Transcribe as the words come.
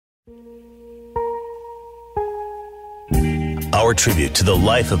Our tribute to the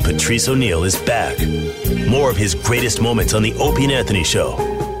life of Patrice O'Neal is back. More of his greatest moments on the Opie and Anthony Show.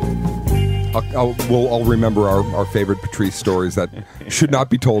 We'll all remember our favorite Patrice stories that should not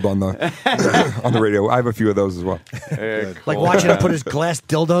be told on the on the radio. I have a few of those as well. Like watching him put his glass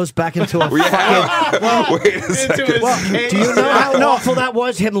dildos back into a fucking... Wait a second. Well, do you know how awful that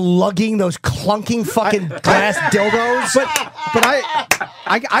was? Him lugging those clunking fucking glass dildos? But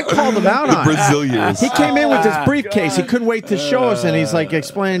I called him out on it. Brazil years. He came in with this briefcase. He couldn't wait to show us, and he's like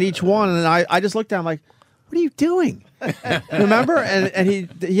explaining each one. And I just looked at him like, "What are you doing?" Remember? And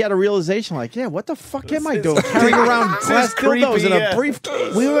he had a realization like, "Yeah, what the fuck am I doing? Carrying around glass dildos in a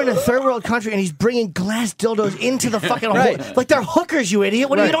briefcase." We were in a third world country, and he's bringing glass dildos into the fucking hole. Like they're hookers, you idiot.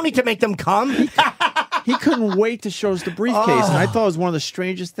 You don't need to make them come. He couldn't wait to show us the briefcase, and I thought it was one of the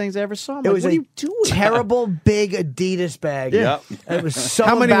strangest things I ever saw. I'm It like, was what a are you doing? terrible big Adidas bag. Yeah. It was so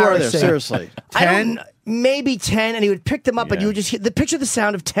How many were there? embarrassing. Seriously, 10? Maybe 10, and he would pick them up, and you would just picture the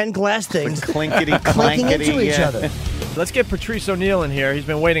sound of 10 glass things Clinkety, clinking into each yeah. other. Let's get Patrice O'Neal in here. He's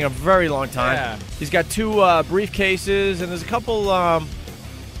been waiting a very long time. Yeah. He's got 2 briefcases, and there's a couple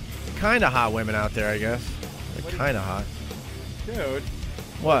kind of hot women out there, I guess. They're kind of hot. Dude,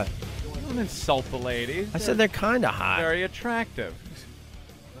 What? don't insult the ladies. I said they're kind of hot. Very attractive.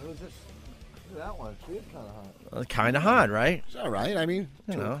 That one, she is kind of hot. Kind of hot, right? It's all right. I mean,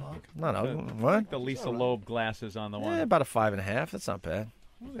 You know, not ugly. What? The Lisa Loeb glasses on the one. About a 5.5. That's not bad.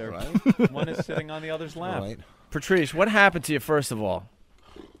 They're- right. One is sitting on the other's All lap. right. Patrice, what happened to you, first of all?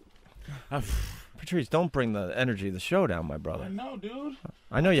 Patrice, don't bring the energy of the show down, my brother. No, dude.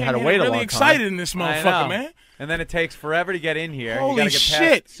 I know you had to I'm wait a really long time. excited in this I motherfucker, know. man. And then it takes forever to get in here. Holy you gotta get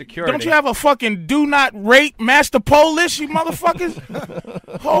shit. past security. Don't you have a fucking do not rape master poll list, you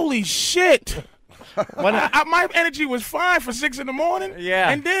motherfuckers? Holy shit. My energy was fine for 6 in the morning. Yeah.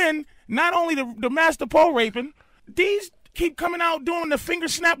 And then, not only the master pole raping, these keep coming out doing the finger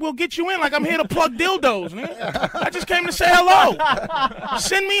snap will get you in like I'm here to plug dildos, man. I just came to say hello.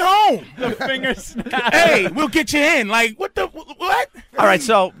 Send me home. The finger snap. Hey, we'll get you in. Like, what? All right,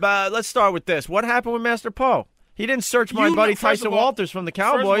 so let's start with this. What happened with Master Poe? He didn't search my buddy first Tyson of all- Walters from the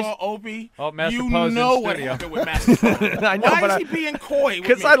Cowboys. First of all, Opie, Oh, Master you Poe's in know what studio. happened with Master Poe. I know, Why but is he being coy with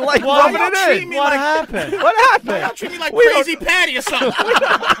because me? I like Why rubbing y'all it treat in. me What like, happened? What happened? Y'all treat me like We don't- Crazy Patty or something.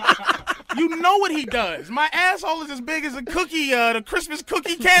 You know what he does. My asshole is as big as a cookie, the Christmas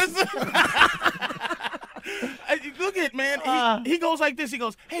cookie canister. Look at man. He goes like this. He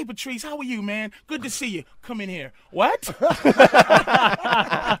goes, "Hey, Patrice, how are you, man? Good to see you. Come in here." What?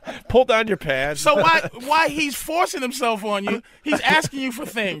 Pull down your pants. So why he's forcing himself on you? He's asking you for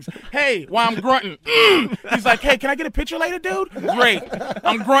things. Hey, while I'm grunting, he's like, "Hey, can I get a picture later, dude?" Great.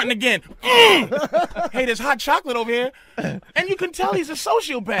 I'm grunting again. Hey, there's hot chocolate over here, and you can tell he's a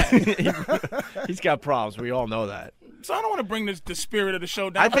sociopath. He's got problems. We all know that. So I don't want to bring the spirit of the show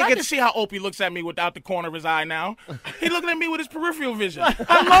down. I but think I can it's- see how Opie looks at me without the corner of his eye now. He's looking at me with his peripheral vision.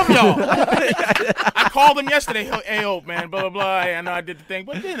 I love y'all. I called him yesterday. Hey, Ope, man, blah, blah, blah. I know I did the thing,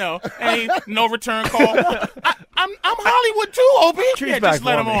 but, you know, no return call. I'm Hollywood, too, Opie. Yeah, just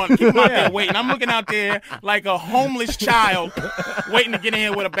let him on. Keep him out there waiting. I'm looking out there like a homeless child waiting to get in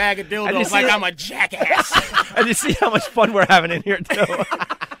here with a bag of dildos like I'm a jackass. And you see how much fun we're having in here, too.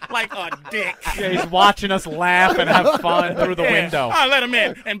 Like a dick. Yeah, he's watching us laugh and have fun through the window. I let him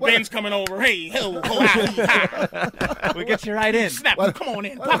in, and Ben's coming over. Hey, ho, ho, ha. We'll get you right in. Snap, come on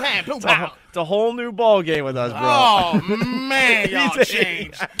in. Pop, hand, boom, pow. It's a whole new ball game with us, bro. Oh man, y'all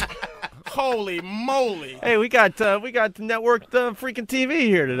changed. Holy moly! Hey, we got networked freaking TV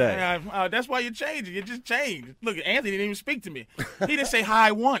here today. That's why you're changing. You just changed. Look, Anthony didn't even speak to me. He didn't say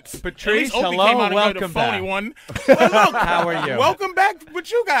hi once. Patrice, At least Opie hello, came out and welcome heard the phony back. one. Well, look, How are you? Welcome back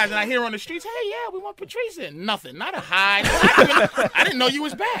with you guys. And I hear on the streets, hey, yeah, we want Patrice in. Nothing. Not a hi. I didn't know you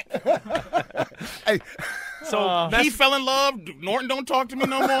was back. So He fell in love. Norton don't talk to me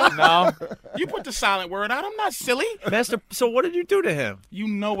no more. No. You put the silent word out. I'm not silly. Master, so what did you do to him? You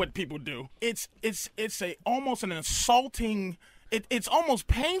know what people do. It's almost an insulting. It's almost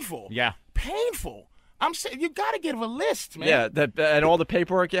painful. Yeah. Painful. I'm saying you got to give a list, man. Yeah, that and all the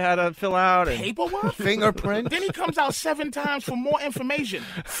paperwork you had to fill out. And Paperwork, fingerprint. Then he comes out 7 times for more information.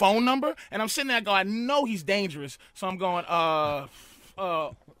 Phone number, and I'm sitting there going, I know he's dangerous, so I'm going,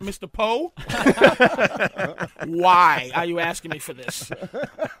 Mr. Poe, why are you asking me for this?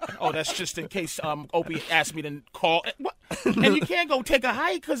 Oh, that's just in case Opie asked me to call. What? And you can't go take a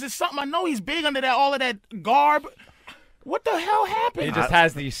hike because it's something I know he's big under all of that garb. What the hell happened? He just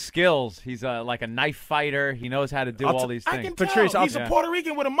has these skills. He's like a knife fighter. He knows how to do all these I things. can tell. Patrice, He's a Puerto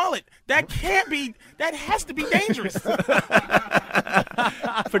Rican with a mullet. That can't be. That has to be dangerous.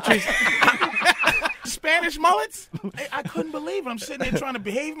 Patrice, Spanish mullets? I couldn't believe it. I'm sitting there trying to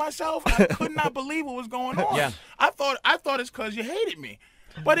behave myself. I could not believe what was going on. Yeah. I thought it's because you hated me.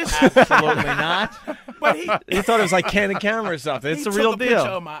 But it's Absolutely not. But He thought it was like Candid Camera or something. It's he the real took a picture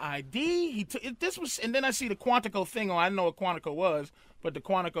deal. of my ID. He took this was, and then I see the Quantico thing on. I didn't know what Quantico was, but the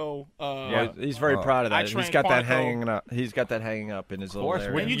Quantico. He's very proud of I that. He's trained got that Quantico. hanging up. He's got that hanging up in his little course,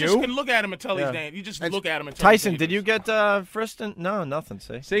 area. wouldn't And you you? just can look at him and tell he's Yeah. dangerous. You just look at him and tell Tyson, he's did you dangerous. get Friston? No, nothing.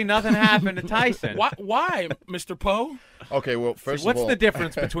 See, See, nothing happened to Tyson. Why, Mr. Poe? Okay, well, first What's of all, the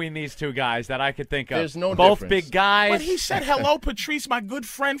difference between these two guys that I could think of? There's no Both difference. big guys. But he said, "Hello, Patrice, my good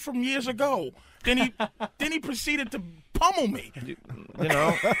friend from years ago." Then he proceeded to pummel me. you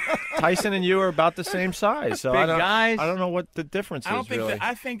know, Tyson and you are about the same size, so Big I don't. guys. I don't know what the difference I don't is think really. that.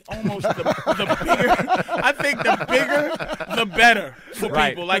 I think almost the bigger. I think the bigger, the better for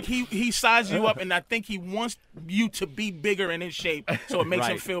Right. people. Like he sizes you up, and I think he wants you to be bigger in his shape, so it makes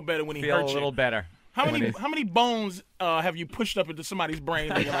him Right. feel better when he feel a hurts little you. better. How many bones have you pushed up into somebody's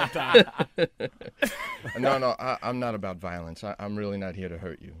brain at one time? no, I'm not about violence. I'm really not here to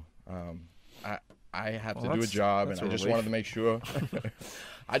hurt you. I have to do a that's- job, that's and a I just relief. wanted to make sure.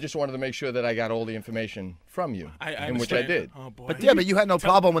 I just wanted to make sure that I got all the information from you, I and which I understand. did. Oh boy. But yeah, but you had no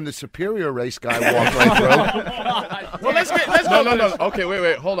problem when the superior race guy walked right through. Well, let's go. No. Okay,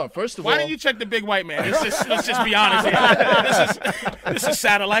 wait. Hold on. First of Why all, didn't you check the big white man? Let's just be honest here. This is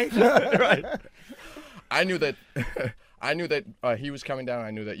satellite. right. I knew that. I knew that he was coming down.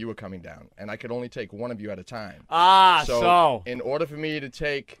 I knew that you were coming down, and I could only take one of you at a time. So. in order for me to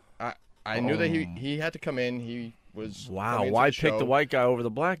take, I knew that he had to come in. He was coming into Why the pick the show. white guy over the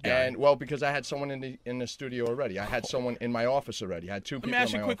black guy? And well, because I had someone in the studio already. I had someone in my office already. I had two Let people. me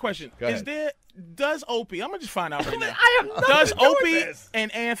ask in you a my quick office. question. Go ahead. Does Opie? I'm gonna just find out right now. I have nothing Does to do with Opie this.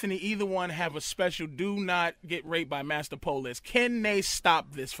 and Anthony either one have a special "Do not get raped by Master Police"? Can they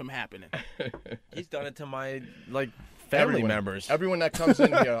stop this from happening? He's done it to my family Everyone. members. Everyone that comes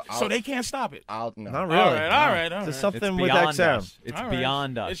in here, So they can't stop it. I'll no. Not really. All right. There's It's something with beyond XM. us. It's All right.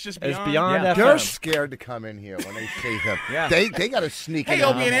 beyond us. It's just It's beyond. beyond Yeah. FM. They're scared to come in here when they see him. Yeah. They got to sneak in. Hey, in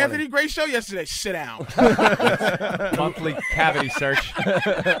Opie the and morning. Anthony, great show yesterday. Sit down. Monthly cavity search.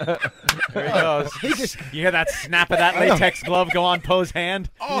 There he goes. You hear that snap of that latex glove go on Poe's hand?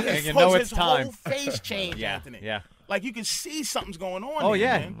 Oh, and his, you know his it's time. whole face changed, Yeah, Anthony. yeah. Like you can see something's going on. Oh, there,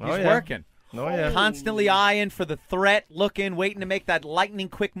 yeah. man. He's yeah. working. Oh yeah. Constantly eyeing for the threat, looking, waiting to make that lightning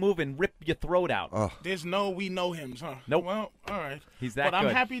quick move and rip your throat out. There's no we know him, huh? Nope. Well, all right. He's that But I'm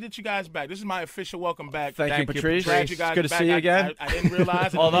good. happy that you guys back. This is my official welcome back. Thank you, Thank you, Patrice. Glad you guys Good to back. see you again. I didn't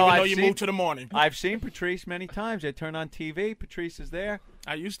realize. I Although didn't even know I've you seen- moved to the morning. I've seen Patrice many times. They turn on TV. Patrice is there.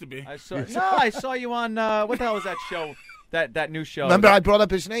 I used to be. I saw you on what the hell was that show? That new show. Remember, I brought up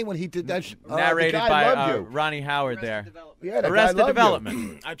his name when he did that. narrated the guy by loved you. Ronnie Howard there. Yeah, that guy Arrested loved you.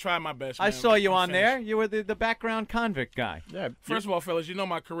 Development. I tried my best. I man. saw you I'm on finished. there. You were the background convict guy. Yeah. First of all, fellas, you know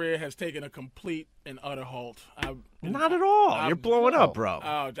my career has taken a complete and utter halt. Not at all. You're blowing up, bro.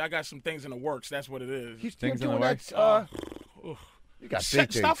 I got some things in the works. That's what it is. He's Things in the doing works. that. You got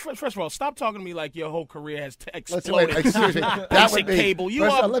big Stop. things. First of all, stop talking to me like your whole career has Listen, exploded. wait, excuse me. That Basic would be. cable. You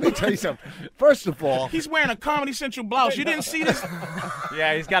First of are- all, let me tell you something. First of all, He's wearing a Comedy Central blouse. You didn't see this?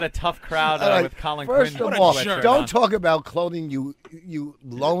 Yeah, he's got a tough crowd all right, with Colin first Quinn. of What a all, jerk. don't talk about clothing, you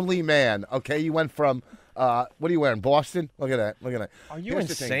lonely man. Okay, you went from. What are you wearing? Boston? Look at that. Look at that. Are you Here's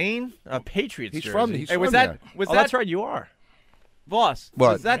the thing. insane? A Patriots He's jersey. from. He's Hey, from was there. that That's right. You are. Voss?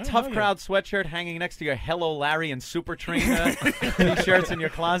 What? Was that tough crowd sweatshirt hanging next to your Hello Larry and Super Train t-shirts in your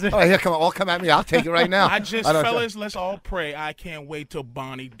closet? Oh, here, come on. All come at me. I'll take it right now. I just, don't- fellas, let's all pray. I can't wait till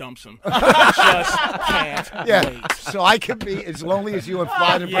Bonnie dumps him. Just can't Yeah. wait. So I can be as lonely as you and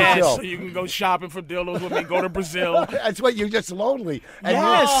fly to Yes, Brazil. so you can go shopping for dildos with me. Go to Brazil. That's what you're just lonely. And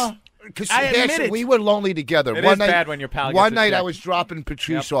Yes. Because I admit it. we were lonely together. It one is night, bad when your pal One gets a night I check. was dropping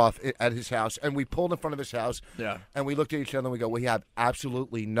Patrice off at his house, and we pulled in front of his house. Yeah. And we looked at each other and we go, we have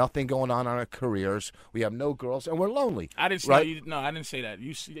absolutely nothing going on in our careers. We have no girls, and we're lonely. I didn't say Right? you. No, I didn't say that.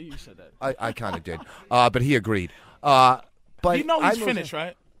 You said that. I kind of did. But he agreed. But You know he's I finished,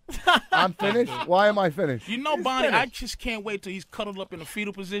 right? I'm finished? Why am I finished? You know Bonnie. I just can't wait till he's cuddled up in a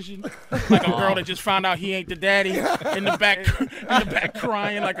fetal position, like a girl that just found out he ain't the daddy, in the back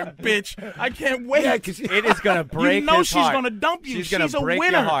crying like a bitch. I can't wait. Yeah, 'cause It is gonna break you know his she's heart. gonna dump you. She's gonna a break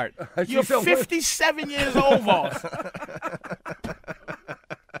winner. your heart. You're She's a winner. 57 years old, Voss.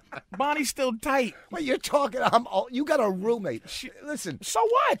 Bonnie's still tight. Wait, you're talking. You got a roommate. Listen. So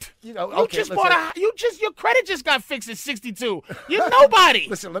what? You know. You Okay, just listen. bought your credit just got fixed at 62. You're nobody.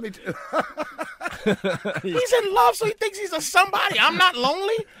 Listen, let me. He's in love, so he thinks he's a somebody. I'm not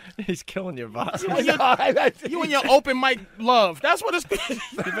lonely. He's killing your boss. You and your open mic love. That's what it's.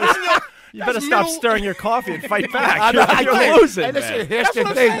 You better stop stirring your coffee and fight back. I You're can't. losing, Hey, listen, man. here's That's the what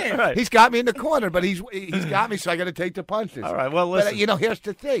I'm thing. saying. Right. He's got me in the corner, but he's got me, so I got to take the punches. All right, well, But, listen. here's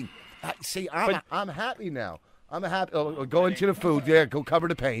the thing. See, I'm happy now. I'm happy. Go into the food. There, go cover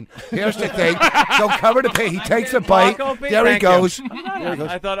the pain. Here's the thing. Go cover the pain. He takes a bite. Opie? There he Thank you. goes.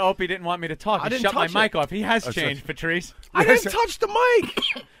 I thought Opie didn't want me to talk. I He didn't shut my touch it. mic off. He has changed, Patrice. I didn't touch the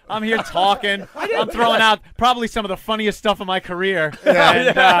mic. I'm here talking. I'm throwing out probably some of the funniest stuff of my career.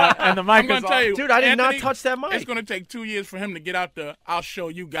 And the mic I'm gonna is tell off. you, Dude, I did not Anthony, touch that mic. It's gonna take 2 years for him to get out the "I'll show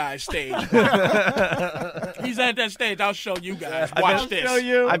you guys" stage. He's at that stage. I'll show you guys. Watch this.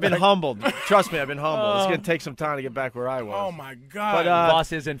 I've been humbled. Trust me, I've been humbled. It's going to take some time to get back where I was. Oh my God. But,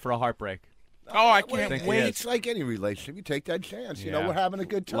 Boss is in for a heartbreak. oh, I can't think wait. he It's like any relationship. You take that chance. You know, Yeah. we're having a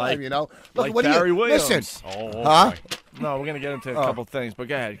good time. Like- Look, like what Barry do you Williams. listen? Oh, Huh? No, we're going to get into a couple things, but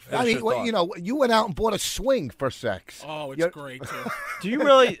go ahead. I Finish mean, your well, thought. you went out and bought a swing for sex. Oh, it's You're- great too. Do you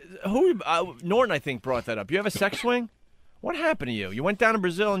really? Norton, I think, brought that up. You have a sex swing? What happened to you? You went down to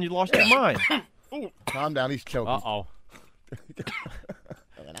Brazil and you lost your mind. Calm down. He's choking. Uh-oh.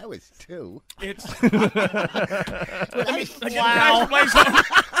 And I was 2. It's. Can I explain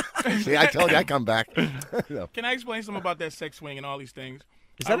something? See, I told you I come back. Can I explain something about that sex swing and all these things?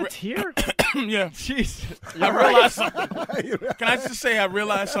 Is that a tear? Yeah. Jeez. I realized something. Can I just say I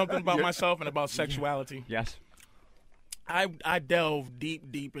realized something about myself and about sexuality? Yes. I delve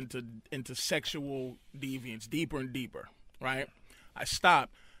deep into sexual deviance, deeper and deeper, right? I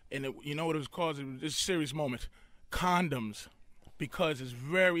stopped, and you know what it was caused? It was a serious moment. Condoms, because it's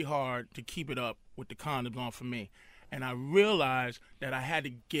very hard to keep it up with the condoms on for me. And I realized that I had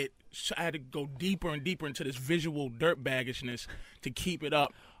to go deeper and deeper into this visual dirtbaggishness to keep it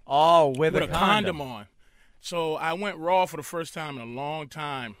up Oh, with with a a condom on. So I went raw for the first time in a long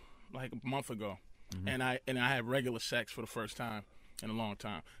time, like a month ago. And I had regular sex for the first time in a long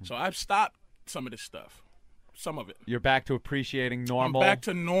time. So I've stopped some of this stuff, some of it. You're back to appreciating normal I'm back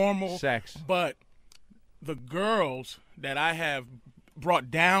to normal sex. But the girls that I have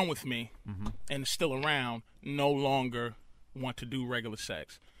brought down with me and still around no longer want to do regular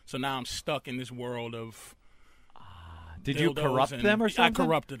sex. So now I'm stuck in this world of Did you dildos corrupt and- them or something? I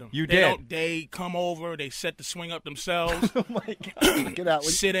corrupted them. You They did? don't- They come over, they set the swing up themselves, Get out.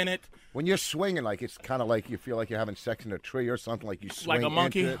 sit in it. When you're swinging, like it's kind of like you feel like you're having sex in a tree or something. Like you swing Like a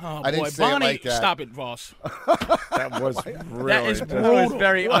monkey. into it. Oh, I didn't boy. say Bonnie, it like that. stop it, Voss. That was really. That is That brutal. was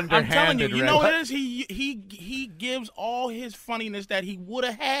very I'm telling underhanded. you, you know Red. what it is? He gives all his funniness that he would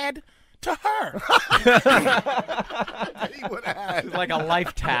have had to her. He would have had. Like a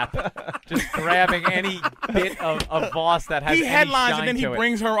life tap. Just grabbing any bit of Voss that has He any headlines shine and then he to it.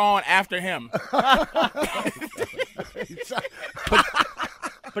 brings her on after him.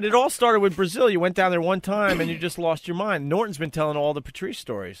 But it all started with Brazil. You went down there one time and you just lost your mind. Norton's been telling all the Patrice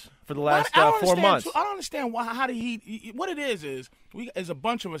stories for the last I don't 4 understand, months. I don't understand why. How did he? What it is there's a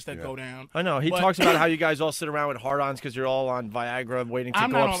bunch of us that go down. I know. He but talks about how you guys all sit around with hard-ons because you're all on Viagra waiting to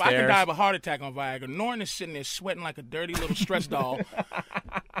I'm go not on. upstairs. I could die of a heart attack on Viagra. Norton is sitting there sweating like a dirty little stress doll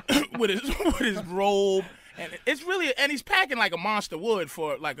with his robe. And it's really, and he's packing like a monster would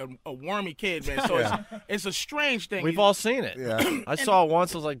for like a wormy kid, man. So it's a strange thing. We've all seen it. Yeah. I saw it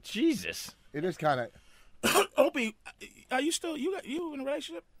once. I was like, Jesus. It is kind of. Opie, are you still you in a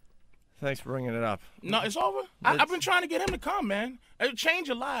relationship? Thanks for bringing it up. No, it's over. I've been trying to get him to come, man. Change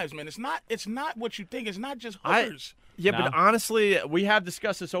your lives, man. It's not what you think. It's not just hookers. Yeah, No. but honestly, we have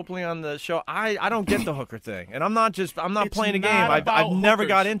discussed this openly on the show. I don't get the hooker thing, and I'm not It's playing a game. not I've about never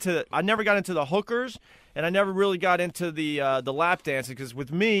got hookers. into the hookers, and I never really got into the lap dancing because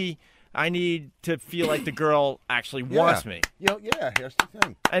with me, I need to feel like the girl actually wants me. Yeah, here's the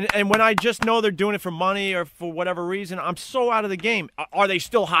thing. And when I just know they're doing it for money or for whatever reason, I'm so out of the game. Are they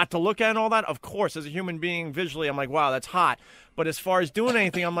still hot to look at and all that? Of course, as a human being, visually, I'm like, wow, that's hot. But as far as doing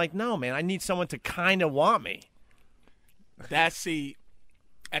anything, I'm like, no, man, I need someone to kind of want me. At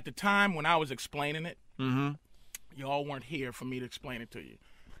the time when I was explaining it, y'all weren't here for me to explain it to you.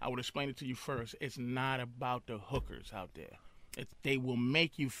 I would explain it to you first. It's not about the hookers out there. They will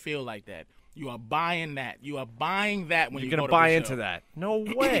make you feel like that. You are buying that. You are buying that when You're you going go to buy Brazil. into that. No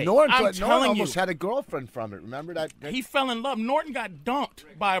way. Norton telling almost you. had a girlfriend from it. Remember that? He fell in love. Norton got dumped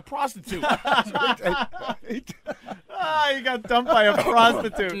by a prostitute. You got dumped by a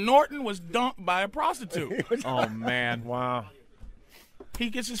prostitute. Norton was dumped by a prostitute. Oh, man. Wow. he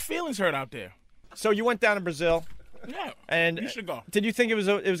gets his feelings hurt out there. So you went down to Brazil. Yeah, and you should go. Did you think it was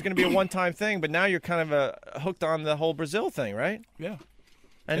going to be a one-time thing? But now you're kind of hooked on the whole Brazil thing, right? Yeah.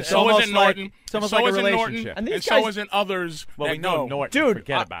 And so isn't Norton. It's almost so like a isn't relationship. Norton, And these so guys- isn't others. Well, that we know go. Norton. Dude,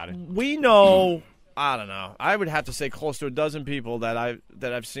 Forget about it. We know. I don't know. I would have to say close to a dozen people that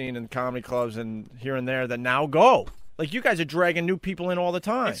I've seen in comedy clubs and here and there that now go. Like you guys are dragging new people in all the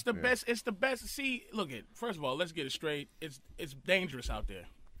time. It's the best. It's the best. See, look at. First of all, let's get it straight. It's dangerous out there.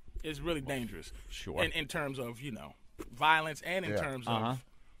 It's really dangerous. Sure. In terms of violence and in terms of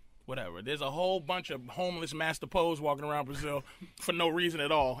whatever. There's a whole bunch of homeless Master Pos walking around Brazil for no reason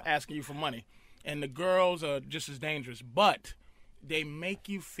at all, asking you for money, and the girls are just as dangerous. But they make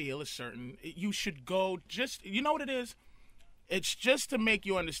you feel a certain. You should go. Just you know what it is. It's just to make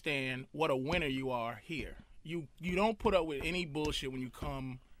you understand what a winner you are here. You don't put up with any bullshit when you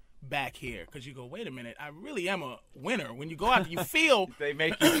come back here because you go, wait a minute, I really am a winner. When you go out, you feel They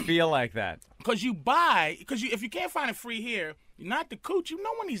make you feel like that. because you buy if you can't find it free here, not the cooch. No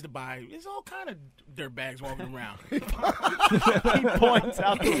one needs to buy. There's all kind of dirtbags walking around. He points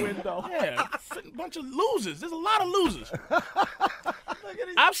out the window. Yeah, a bunch of losers. There's a lot of losers.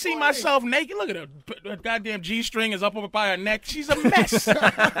 I've seen myself naked. Look at her. Her goddamn G-string is up over by her neck. She's a mess.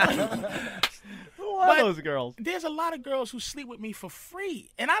 Who are those girls? There's a lot of girls who sleep with me for free,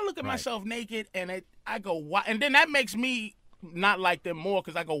 and I look at myself naked, and I go, why? And then that makes me not like them more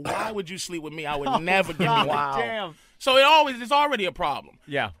because I go, why would you sleep with me? I would never give me one. Damn. So it's already a problem.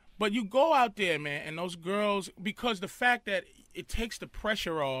 Yeah. But you go out there, man, and those girls, because the fact that it takes the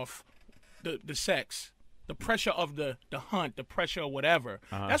pressure off the sex, the pressure of the hunt, the pressure of whatever.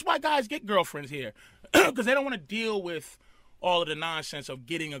 That's why guys get girlfriends here, because they don't want to deal with all of the nonsense of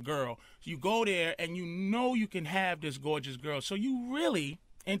getting a girl. So you go there, and you know you can have this gorgeous girl. So you really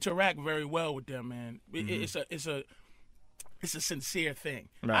interact very well with them, man. It's a sincere thing.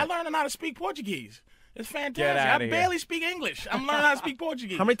 Right. I learned how to speak Portuguese. It's fantastic. Get outta I here. barely speak English. I'm learning how to speak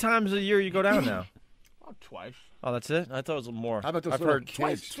Portuguese. How many times a year you go down now? About twice. Oh, that's it? I thought it was more. How about those I've little heard kids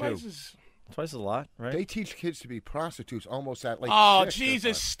Twice too? is. twice is a lot, right? They teach kids to be prostitutes almost at like. Oh 6 or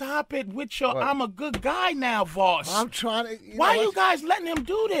Jesus! Stop it with your. What? I'm a good guy now, boss. I'm trying to. Why are you guys letting him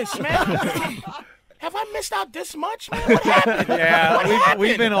do this, man? Have I missed out this much, man? What happened? Yeah, What we've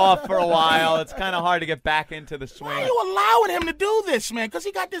happened? been off for a while. It's kind of hard to get back into the swing. Why are you allowing him to do this, man? Because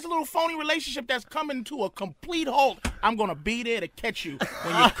he got this little phony relationship that's coming to a complete halt. I'm gonna be there to catch you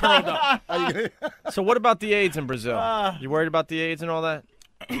when you're curled up. So what about the AIDS in Brazil? You worried about the AIDS and all that?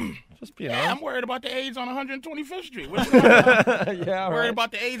 Just being Yeah, honest. I'm worried about the AIDS on 125th Street. What you worried about? Yeah, Worried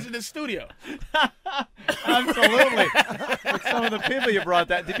about the AIDS in the studio. Absolutely. With some of the people you brought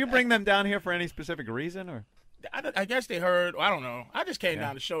that. Did you bring them down here for any specific reason, or? I guess they heard. I don't know. I just came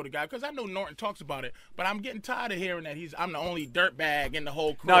down to show the guy because I know Norton talks about it, but I'm getting tired of hearing that I'm the only dirtbag in the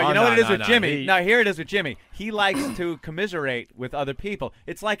whole crew. No, you know what it is no, with no. Jimmy? No, here it is with Jimmy. He likes to commiserate with other people.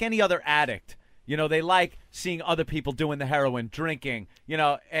 It's like any other addict. You know, they like seeing other people doing the heroin, drinking, you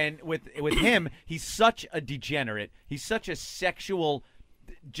know, and with him, he's such a degenerate. He's such a sexual,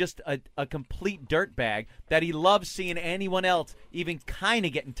 just a complete dirtbag that he loves seeing anyone else even kind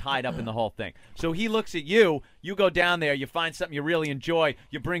of getting tied up in the whole thing. So he looks at you, you go down there, you find something you really enjoy,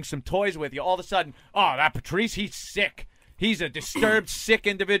 you bring some toys with you, all of a sudden, oh, that Patrice, he's sick. He's a disturbed, sick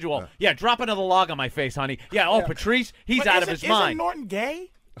individual. Yeah, drop another log on my face, honey. Yeah, oh, Patrice, he's But out of isn't- his mind. Isn't Norton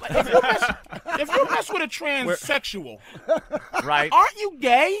gay? Like, if you mess with a transsexual, Right? aren't you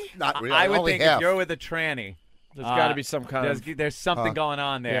gay? Not really. I would only think half. if you're with a tranny, There's got to be some kind of. there's something going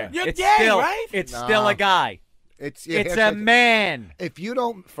on there. You're it's gay, still, right? It's still a guy. It's It's here's a the- man. If you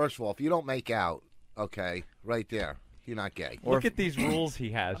don't, first of all, if you don't make out, okay, right there, you're not gay. Look at these rules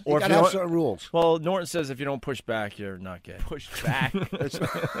he has. You if gotta you have don't- certain rules. Well, Norton says if you don't push back, you're not gay. Push back.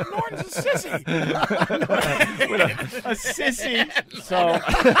 Norton's a sissy. A sissy. So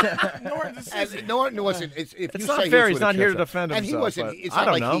Norton's a sissy. And Norton wasn't. If It's you not say fair. was He's with a not here to transvestite- defend And he himself, wasn't. but It's I not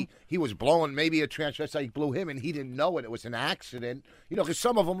don't like know. he was blowing. Maybe a transvestite blew him, and he didn't know it. It was an accident. You know, because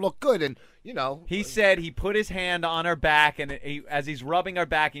some of them look good, and you know. He said he put his hand on her back, and as he's rubbing her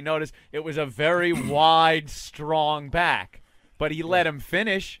back, he noticed it was a very wide, strong back. But he let him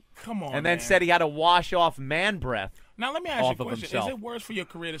finish. Come on, And then man. said he had to wash off man breath. Now let me ask you a off of question: himself. Is it worse for your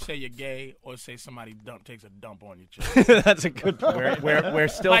career to say you're gay or say somebody takes a dump on your chest? that's a good point. We're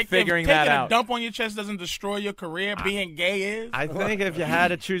still like figuring if that taking out. a dump on your chest doesn't destroy your career, being gay is. I think if you had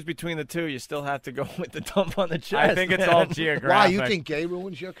to choose between the two, you still have to go with the dump on the chest. I think it's man. all geographic. Why you think gay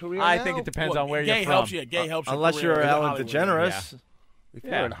ruins your career? I now? think it depends Well, on where gay you're from. helps you. Gay helps your Unless career you're in Ellen Hollywood. DeGeneres. If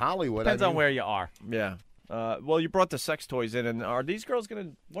you're in Hollywood, Depends I on mean, where you are. Yeah. Well, you brought the sex toys in, and are these girls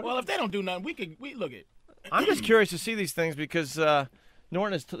gonna? Well, if they don't do nothing, we look at. I'm just curious to see these things because,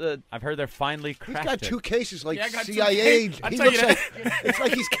 Norton is. I've heard they're finely He's crafted. got 2 cases like Yeah, I got 2 CIA. cases. I'll He tell you looks like it's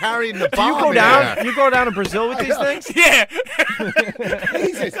like he's carrying the Do bomb. you go in down? there. You go down to Brazil with these things? Yeah.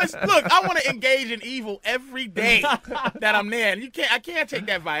 Because, look, I want to engage in evil every day that I'm there. And I can't take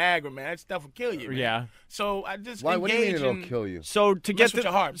that Viagra, man. That stuff will kill you. Man. Yeah. So I just Why? What do you mean engage it'll in. kill you? So to Mess get with the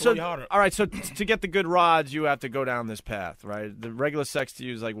your heart, so blow your heart up. all right, so to get the good rods, you have to go down this path, right? The regular sex to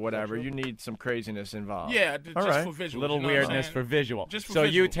you is like whatever. You need some craziness involved. Yeah, All just right. for visual. Little you know what I'm weirdness saying? for visual. Just for so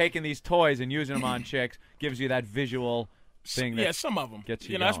you visual. taking these toys and using them on chicks gives you that visual thing. Yeah, That some of them. gets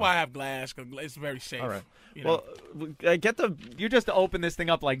you That's going. why I have glass, because it's very safe. All right. You know? Well, get the You just open this thing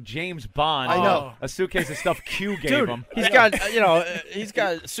up like James Bond. I know. A suitcase of stuff Q gave dude. him. He's got he's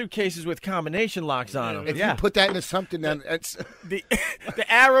got suitcases with combination locks on them. If Yeah. you put that into something, then it's the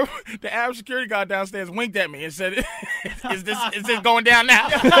Arab security guard downstairs winked at me and said, "Is this going down now?"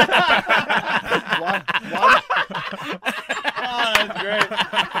 why, Oh, that's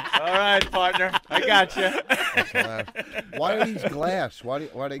great. All right, partner. I got you. why are these glass? Why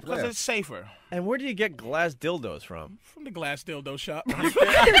are they Because glass? it's safer. And where do you get glass dildos from? From the glass dildo shop.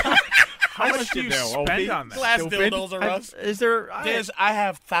 How much did you spend on that? Glass Stupid. dildos are us. Is there? I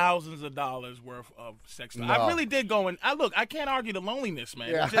have thousands of dollars worth of sex toys. No. I really did go and I can't argue the loneliness, man.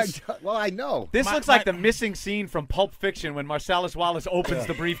 Yeah, It's just- I know. This My- looks like my- the missing scene from Pulp Fiction when Marcellus Wallace opens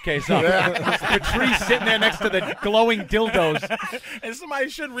the briefcase up. Patrice sitting there next to the glowing dildos. and somebody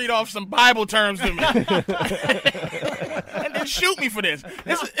should read off some Bible terms to me, and then shoot me for this.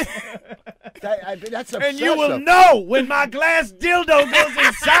 That's obsessive. And you will know when my glass dildo goes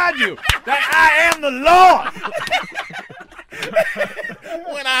inside you that I am the Lord.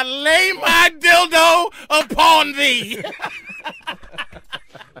 When I lay my dildo upon thee.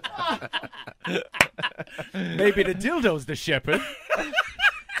 Maybe the dildo's the shepherd.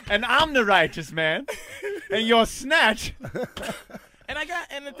 And I'm the righteous man. And you're snatch.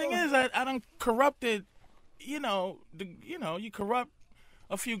 And the thing is, I done corrupted. You corrupt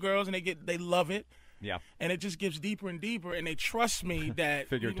a few girls and they love it. Yeah. And it just gets deeper and deeper, and they trust me that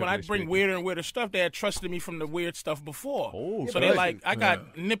Figuratively when I bring speaking. weirder and weirder stuff, they had trusted me from the weird stuff before. Oh, so they're like, I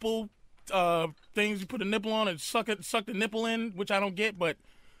got nipple things you put a nipple on and suck the nipple in, which I don't get, but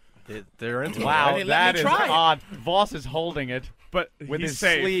They're into Wow, They let that me is try it. odd. Voss is holding it But with he's his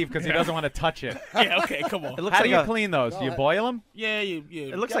safe. sleeve because he doesn't want to touch it. yeah, okay, come on. It looks How like do you a, clean those? Do you boil them? Yeah, It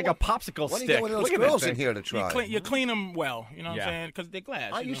you looks like a popsicle Why don't you stick. get one of those Look at that girls in thing. here to try? you clean them well. You know what Yeah. I'm saying? Because they're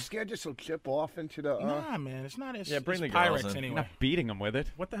glass. Aren't you know? scared this will chip off into the? Nah, man, it's not. Yeah, bring it's the girls Pyrex in. anyway. Not beating them with it.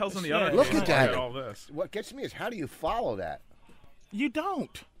 What the hell's on the Yeah. other? Look end? at that. All this. What gets me is how do you follow that? You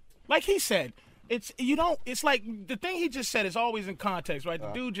don't. Like he said, you don't. It's like the thing he just said is always in context, right?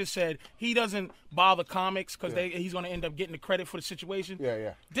 The dude just said he doesn't bother comics because he's going to end up getting the credit for the situation.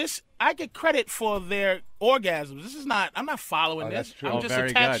 Yeah. I get credit for their orgasms. This is not. I'm not following this. that's true. I'm Oh, just very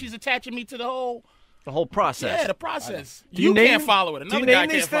attached. good. She's attaching me to the whole. The whole process. Yeah, the process. Do you can't name- follow it. Do Another you guy name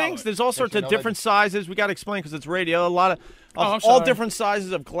these can't follow things? it. There's all sorts of know different sizes. We got to explain because it's radio. A lot of Oh, I'm all sorry. different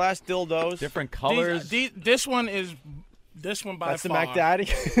sizes of glass dildos. Different colors. This one is. This one by That's the far Mac Daddy.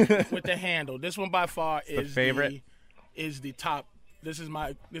 with the handle. This one by far is favorite? Is the top. This is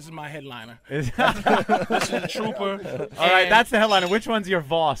my headliner. Is- This is the Trooper. All right, that's the headliner. Which one's your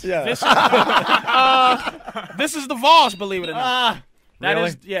Voss? Yeah. This is the Voss, believe it or not. Ah, That really?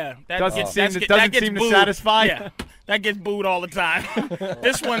 is, yeah. That Doesn't gets, seem that's to- get- doesn't that gets seem to booed. satisfy? Yeah, that gets booed all the time.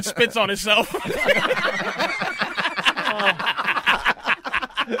 This one spits on itself.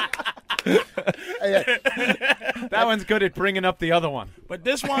 that one's good at bringing up the other one. But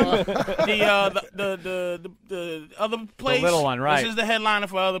this one, the other place, little one, right. This is the headliner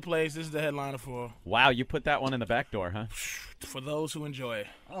for other place. This is the headliner for Wow, you put that one in the back door, huh? those who enjoy it.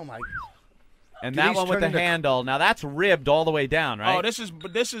 Oh my! And Do that these one with turn the into- handle. Now that's ribbed all the way down, right? Oh, this is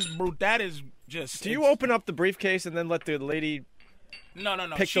brute. That is just. Do you open up the briefcase and then let the lady? No.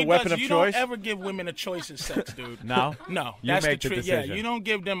 pick She the weapon does, of you choice? don't ever give women a choice in sex, dude. No? No, You that's make the the trick. Yeah, decision. you don't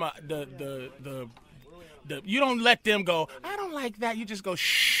give them the you don't let them go. I don't like that. You just go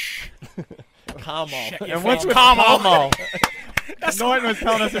shh. Como. Shut your And what's phone. with Como? Como? Norton was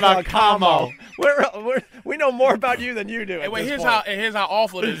telling us about Como. We know more about you than you do. Hey, at wait, this here's point. how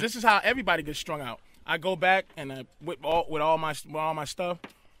awful it is. This is how everybody gets strung out. I go back and with all my stuff,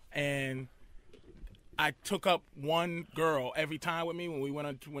 and I took up one girl every time with me when we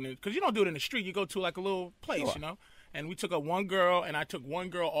went because you don't do it in the street. You go to like a little place, you know. And we took up one girl, and I took one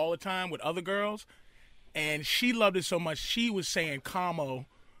girl all the time with other girls, and she loved it so much she was saying "como"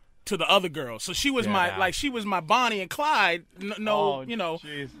 to the other girls. So she was Yeah. she was my Bonnie and Clyde. Oh, You know,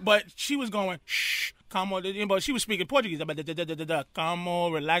 jeez. but she was going shh Como, but she was speaking Portuguese. Como,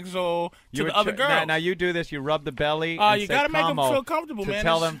 relaxo to the other girl. Now you do this. You rub the belly. You got to make them feel comfortable, to man.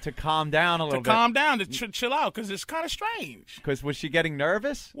 Tell them to calm down a little bit. To calm down, to chill out, because it's kind of strange. Because was she getting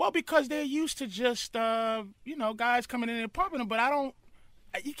nervous? Well, because they're used to just, guys coming in and pumping them, but I don't.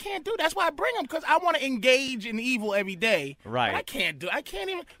 You can't do that. That's why I bring them, because I want to engage in evil every day. Right. But I can't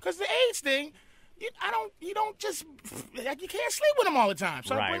even, because the AIDS thing. You can't sleep with them all the time.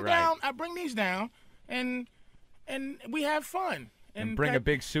 So I bring these down, and we have fun. And bring a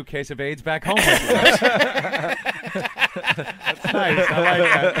big suitcase of AIDS back home. That's nice. I like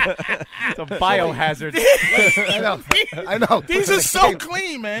that. It's a biohazard. I know. These are so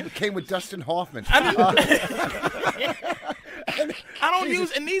clean, man. It came with Dustin Hoffman. I don't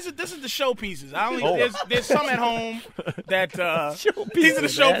use, and this is the showpieces. There's some at home that these are the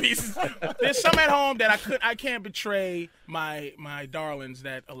showpieces. There's some at home that I can't betray my darlings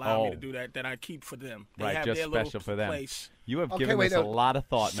that allow me to do that I keep for them. They have just their special for them. Place. You have given this a lot of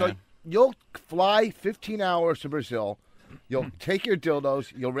thought, man. So you'll fly 15 hours to Brazil. You'll take your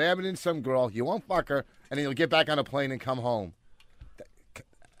dildos. You'll ram it in some girl. You won't fuck her, and then you'll get back on a plane and come home.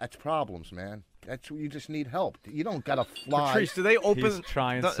 That's problems, man. You just need help. You don't gotta fly. Patrice, do they open? He's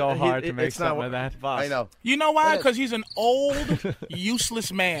trying so hard to make something of that. I know. You know why? Because he's an old,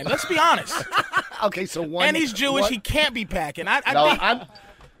 useless man. Let's be honest. Okay, so one. And he's Jewish. He can't be packing.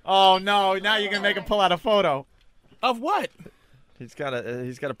 Oh no! Now you're gonna make him pull out a photo. Of what? He's got a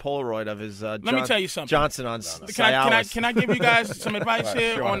Polaroid of his. Let me tell you something. Johnson on. Can I give you guys some advice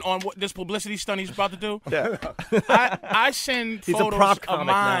here sure. on what this publicity stunt he's about to do? Yeah. I send photos of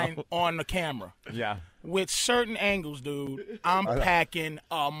mine now. on the camera. Yeah. With certain angles, dude, I'm packing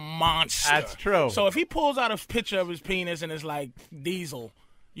a monster. That's true. So if he pulls out a picture of his penis and it's like Diesel,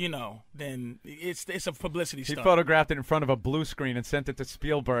 then it's a publicity stunt. He photographed it in front of a blue screen and sent it to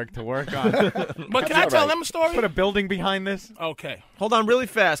Spielberg to work on. But can I tell them a story? Put a building behind this. Okay. Hold on really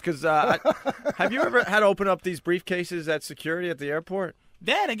fast, because have you ever had to open up these briefcases at security at the airport?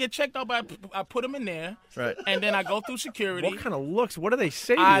 Dad, I get checked out I put them in there. Right. And then I go through security. What kind of looks? What do they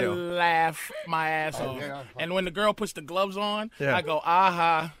say to I you? laugh my ass off. Yeah. And when the girl puts the gloves on, yeah. I go,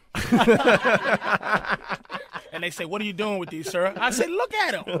 aha. And they say, what are you doing with these, sir? I say, look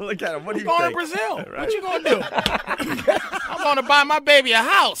at him. Look at him. What do you going think? to Brazil. Right. What you going to do? I'm going to buy my baby a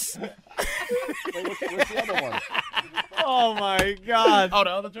house. Wait, what's the other one? Oh, my God. Oh, the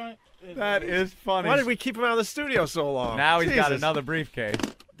other joint? That is funny. Why did we keep him out of the studio so long? Now he's got another briefcase.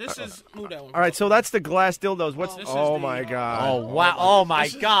 This is move that one. All right, so that's the glass dildos. What's? My God! Oh wow! Oh my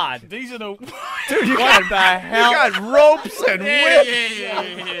God! These are the dude. What the hell? You got ropes and whips.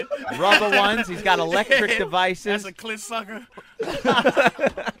 Yeah. Rubber ones. He's got electric devices. That's a clit sucker.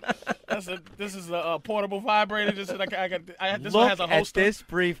 This is a portable vibrator. This one has a holster. Look at this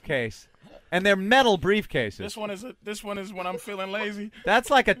briefcase. And they're metal briefcases. This one is when I'm feeling lazy. That's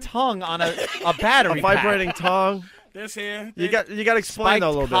like a tongue on a battery a vibrating tongue. This here. You got to explain that a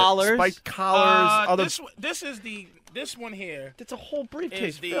little collars. bit. Spiked collars. This one here. It's a whole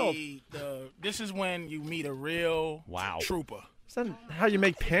briefcase filled. This is when you meet a real trooper. Is that how you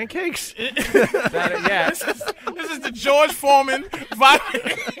make pancakes? Yeah. This is the George Foreman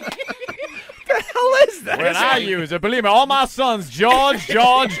vibrator. What the hell is that? When I use it, believe me, all my sons, George,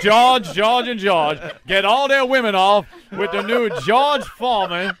 and George, get all their women off with the new George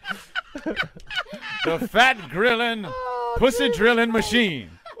Foreman, the fat grilling, pussy drilling machine.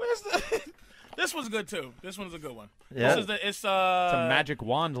 This one's good too. This one's a good one. Yeah. It's a magic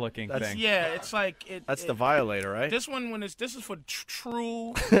wand looking thing. Yeah, it's like That's the Violator, right? This one this is for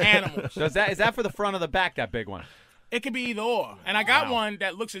true animals. So is that for the front or the back? That big one. It could be either or. And I got one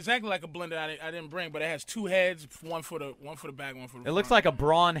that looks exactly like a blender I didn't bring, but it has two heads, one for the back, one for the front. It looks like a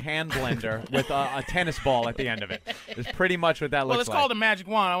Braun hand blender with a tennis ball at the end of it. It's pretty much what that looks like. Well, it's called the Magic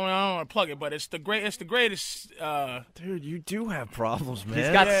Wand. I don't want to plug it, but it's the greatest. Dude, you do have problems, man. He's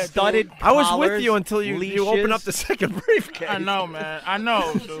got studded collars, I was with you until you open up the second briefcase. I know, man. I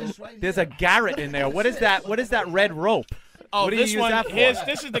know, dude. There's a Garrett in there. What is that? What is that red rope? Oh, what do you this use one. that for?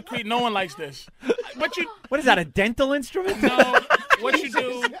 This is the creep. No one likes this. But what is that? A dental instrument? No. What you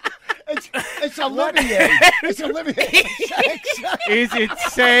do? It's a Olivier. It's Olivier. Is it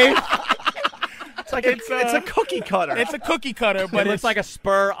safe? It's a cookie cutter. It's a cookie cutter, but it looks like a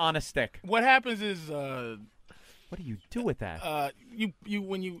spur on a stick. What happens is, what do you do with that?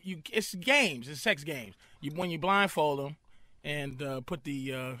 When you it's games. It's sex games. When you blindfold them and put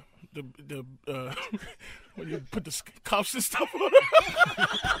the when you put the cuffs and stuff on them.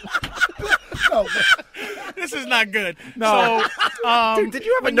 This is not good. No. So, dude, did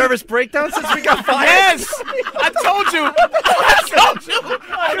you have a nervous breakdown since we got fired? Yes, I told you.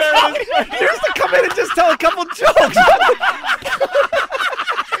 You used to come in and just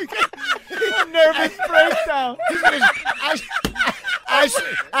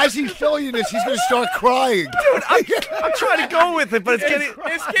start crying. Dude, I'm trying to go with it, but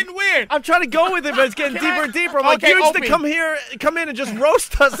it's getting weird. I'm trying to go with it, but it's getting deeper and deeper. I'm like, Okay, you used to Opie. come in and just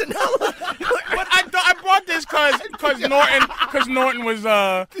roast us, and now But I brought this because Norton was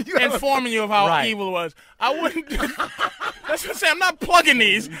informing you of how evil it was. I wouldn't. That's what I'm saying. I'm not plugging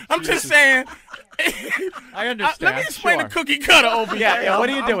these. I'm just saying. I understand. Let me explain the cookie cutter, Opie. Yeah. What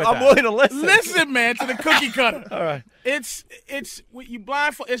do you do with I'm that? willing to listen. Listen, man, to the cookie cutter. All right. It's when you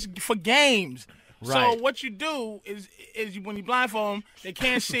blindfold. It's for games. Right. So what you do is when you blindfold them, they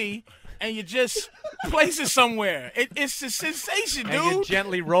can't see, and you just place it somewhere. It's a sensation, dude. And you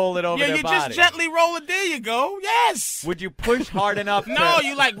gently roll it over yeah, their you body. just gently roll it. There you go. Yes. Would you push hard enough? No, to...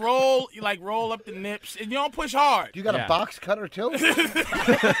 you roll up the nips, and you don't push hard. You got a box cutter too? It's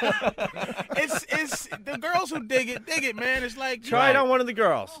the girls who dig it, man. It's like Try it on one of the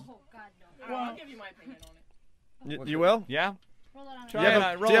girls. Oh, God, no. I'll give you my opinion on it. You will? Yeah. Roll it on. Try Do you it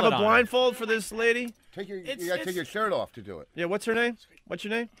have, on- do you have roll a it on. blindfold for this lady? You got to take your shirt off to do it. Yeah, what's her name? What's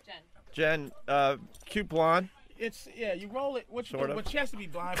your name? Jen. Jen, cute blonde. It's you roll it. Sort of. But she has to be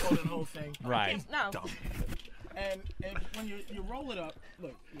blindfolded the whole thing. Right. No. And when you roll it up,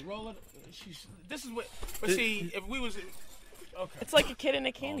 look, you roll it. This is what. But see, if we was. Okay. It's like a kid in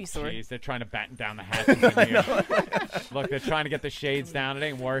a candy store. Jeez, they're trying to batten down the hatches in here. Look, they're trying to get the shades down. It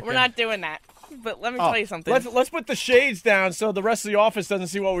ain't working. We're not doing that. But let me tell you something. Let's put the shades down so the rest of the office doesn't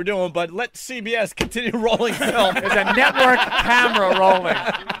see what we're doing, but let CBS continue rolling film. There's a network camera rolling.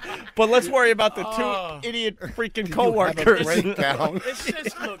 But let's worry about the two idiot freaking coworkers. It's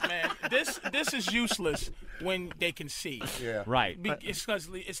just look, man. This is useless when they can see. Yeah. Right. It's because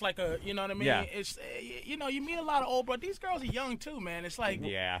it's like a, you know what I mean? Yeah. It's you meet a lot of old, but these girls are young too, man. It's like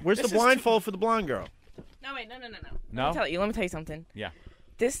Where's the this is blindfold for the blonde girl? No, wait, no. No? Let me tell you something. Yeah.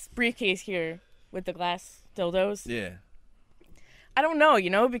 This briefcase here with the glass dildos. Yeah. I don't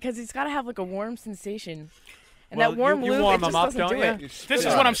know, because it's got to have like a warm sensation. And Well, that warm you lube, warm it just them up, doesn't don't do you? it. This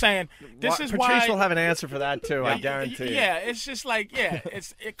is what I'm saying. This is why Patrice will have an answer for that too, I guarantee you. Yeah, it's just like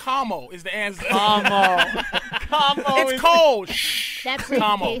Como is the answer. Como. It's cold.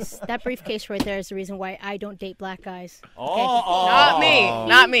 That briefcase right there is the reason why I don't date black guys. Not me.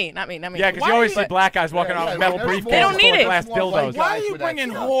 Yeah, because you always see black guys walking around with metal briefcases. They don't need full of it. glass dildos. Why are you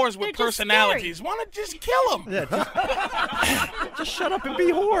bringing whores with They're just personalities? Why not just kill them? Yeah, just shut up and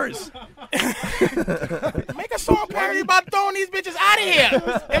be whores. Make a song parody about throwing these bitches out of here.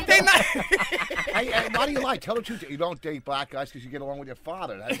 If they not. Hey, why do you lie? Tell the truth. You don't date black guys because you get along with your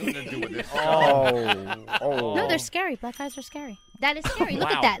father. That has nothing to do with this. No, they're scary. Black guys are scary. That is scary.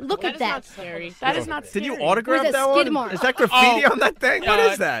 Look at that. Look at that. Not scary. That is not scary. Did you autograph With a that skid one? mark. Is that graffiti on that thing? What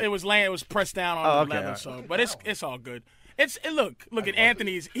is that? It was pressed down on the okay, leather, all right. so but it's all good. Look at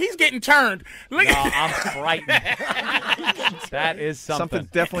Anthony's. He's getting turned. Look No, at I'm frightened. That is something. Something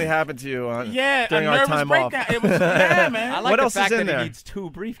definitely happened to you during a our nervous time off. breakdown. It was man. I like What the else fact is in that there? he needs two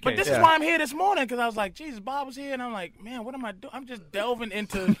briefcases. But this is why I'm here this morning, because I was like, Jesus, Bob was here, and I'm like, man, what am I doing? I'm just delving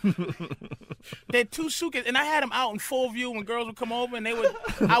into. They're two suitcases, and I had them out in full view when girls would come over, and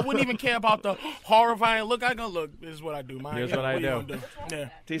I wouldn't even care about the horrifying look. I go, look, this is what I do, man. Here's what I do. you gonna do? Yeah.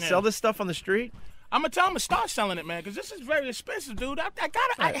 Do you sell this stuff on the street? I'm gonna tell them to start selling it, man, because this is very expensive, dude. I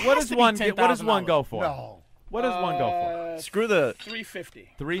gotta. What does one go for? No. What does one go for? Screw the $350,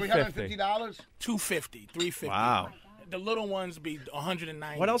 $350. $250? $250, $350. Wow. The little ones be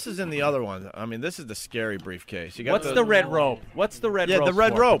 $190. What else is in the other one? I mean, this is the scary briefcase. You got What's the red rope? What's the red rope? Yeah, the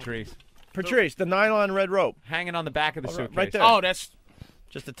red for, rope. Patrice? The nylon red rope. Hanging on the back of the suitcase. Right there. Oh, that's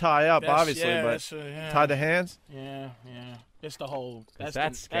just to tie up, That's- obviously, yeah, but that's, yeah. tie the hands. Yeah. It's the whole. That's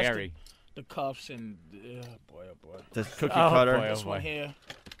the, scary. The cuffs and boy. The cookie Oh, cutter. boy, This one here.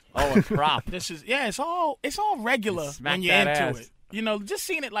 Oh, a prop. This is it's all regular Smack when you're that into ass. it. Just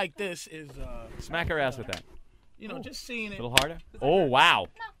seeing it like this is Smack her ass with that. just seeing A it. little harder. Oh, wow.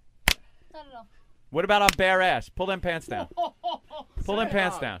 Not at all. What about on bare ass? Pull them pants down. Pull them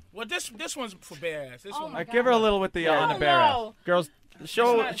pants down. Well, this one's for bare ass. This one. Give her a little with the on the bare ass. Girls,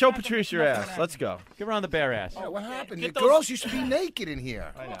 show Patrice your ass. Let's go. Give her on the bare ass. Yeah, what happened? Get The those- girls used to be naked in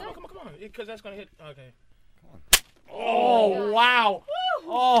here. Come on, because that's gonna hit. Okay. Oh, wow.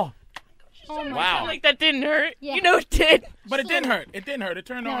 Oh. Oh my Wow. Like that didn't hurt. Yeah. You know it did. But it didn't hurt. It didn't hurt. It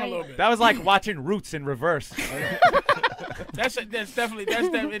turned on a little bit. That was like watching Roots in reverse. That's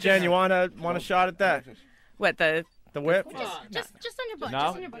definitely. Jen, you want a shot at that? What the whip? Just on your butt. No?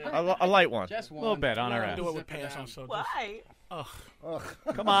 Just on your butt. A light one. A little bit on her ass. Do it with pants on. So. why?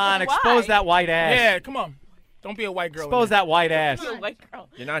 Come on, expose that white ass. Yeah, come on. Don't be a white girl. Expose that white ass. You're a white girl.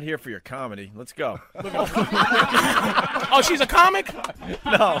 You're not here for your comedy. Let's go. Oh, she's a comic?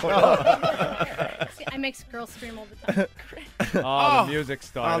 No. I make girls scream all the time. Oh, the music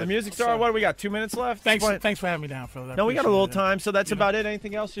started. Oh, the music started. What do we got? 2 minutes left. Thanks for having me down, Phil. No, we got a little time, so that's about it.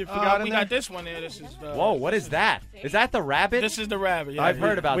 Anything else you forgot? We got this one there. This is. Whoa, what is that? Is that the rabbit? This is the rabbit. Yeah, I've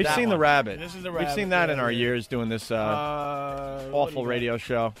heard about We've that. seen the rabbit. This is the rabbit. We've seen that in our years doing this awful radio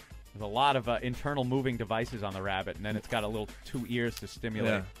show. There's a lot of internal moving devices on the rabbit, and then it's got a little 2 ears to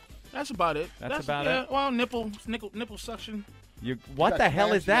stimulate. Yeah. That's about it. That's about it? Well, nipple suction. What the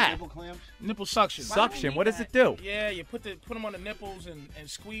hell is that? Nipple suction. Suction. What does it do? Yeah, you put them on the nipples and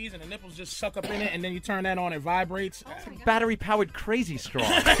squeeze, and the nipples just suck up in it, and then you turn that on, it vibrates. Battery-powered crazy straw.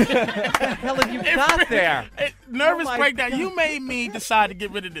 What the hell have you got there? Nervous breakdown. You made me decide to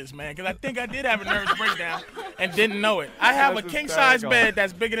get rid of this, man, because I think I did have a nervous breakdown and didn't know it. I have a king-size bed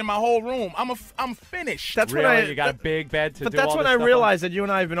that's bigger than my whole room. I'm finished. That's really? You got a big bed to do all this stuff on? But that's when I realized that you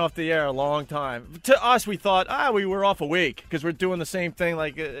and I have been off the air a long time. To us, we thought, we were off a week because we're doing the same thing,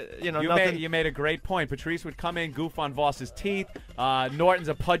 like nothing. You made a great point. Patrice would come in, goof on Voss's teeth. Norton's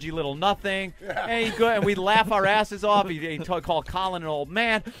a pudgy little nothing. Hey, good, and we'd laugh our asses off. He'd call Colin an old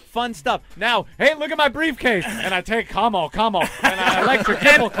man. Fun stuff. Now, hey, look at my briefcase, and I take come on, and I electric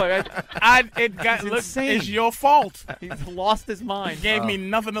nipple clip. It's your fault. He's lost his mind. Gave me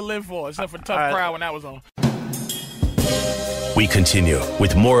nothing to live for except for Tough Crowd when that was on. We continue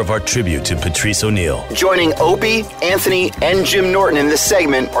with more of our tribute to Patrice O'Neal. Joining Opie, Anthony, and Jim Norton in this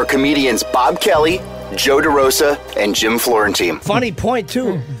segment are comedians Bob Kelly, Joe DeRosa, and Jim Florentine. Funny point,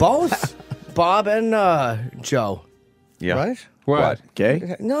 too. Both Bob and Joe. Yeah. Right? What?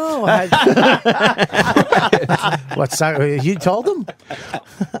 Gay? No. What? You told him?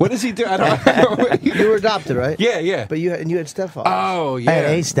 What does he do? I don't know. You were adopted, right? Yeah. But you had stepfathers. Oh, yeah. I had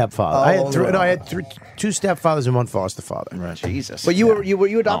a stepfather. Oh, I had two stepfathers and one foster father. Right. Jesus. But you were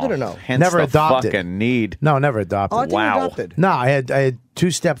adopted or no? Never adopted. Fucking need. No, never adopted. Oh, I thought you were adopted. No, I had two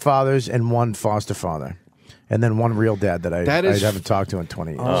stepfathers and one foster father. And then one real dad that I haven't talked to in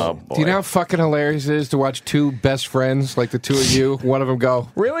 20 years. Oh, boy. Do you know how fucking hilarious it is to watch two best friends, like the two of you, one of them go,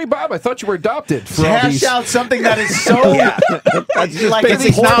 "Really, Bob? I thought you were adopted." For all Hash these... out something that is so like it's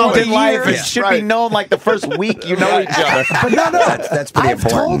important in life. It should be known like the first week you know each other. But no, that's pretty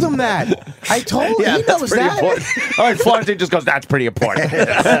important. I told him that. He knows that. Important. All right, Florentine just goes, "That's pretty important." But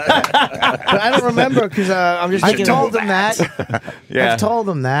I don't remember because I'm just thinking. I told him that. Yeah. I've told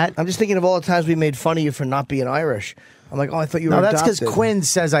him that. I'm just thinking of all the times we made fun of you for not being Irish. I'm like, I thought you were adopted. adopted. That's because Quinn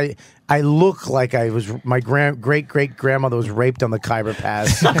says I look like I was my great-great-grandmother was raped on the Khyber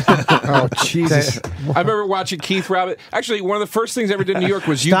Pass. Oh, Jesus. I remember watching Keith Rabbit. Actually, one of the first things I ever did in New York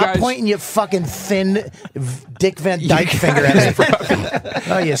was you guys... Stop pointing your fucking thin Dick Van Dyke finger at me.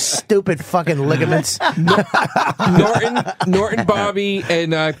 Oh, you stupid fucking ligaments. Norton, Bobby,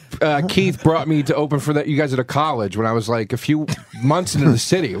 and Keith brought me to open for you guys at a college when I was like a few months into the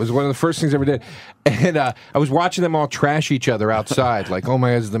city. It was one of the first things I ever did. And I was watching them all trash each other outside. Like, oh my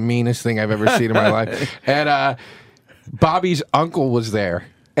God, this is the meanest thing I've ever seen in my life. And Bobby's uncle was there.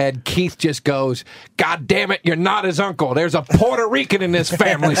 And Keith just goes, "God damn it, you're not his uncle. There's a Puerto Rican in this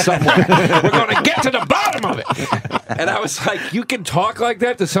family somewhere. We're going to get to the bottom of it." And I was like, you can talk like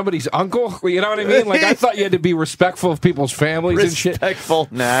that to somebody's uncle? You know what I mean? Like, I thought you had to be respectful of people's families and shit. Respectful?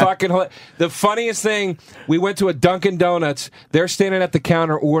 Nah. Fucking the funniest thing, we went to a Dunkin' Donuts. They're standing at the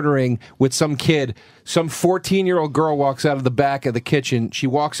counter ordering with some kid. Some 14-year-old girl walks out of the back of the kitchen. She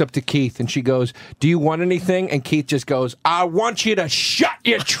walks up to Keith and she goes, "Do you want anything?" And Keith just goes, "I want you to shut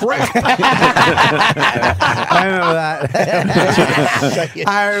your trap." I remember that.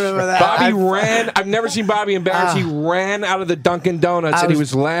 I remember that. Bobby ran. I've never seen Bobby embarrassed. He ran out of the Dunkin' Donuts and he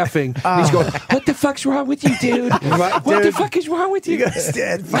was laughing. He's going, "What the fuck's wrong with you, dude? What the fuck is wrong with you?"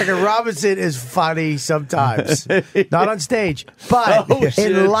 Fucking Robinson is funny sometimes. Not on stage, but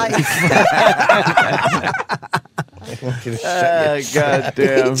in life. God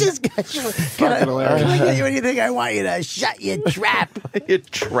damn. He just got you. Can I get you anything? I want you to shut your trap. Your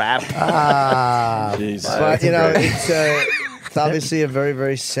trap. Jesus. But it's obviously a very,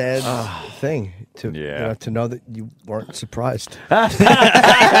 very sad thing to to know that you weren't surprised. That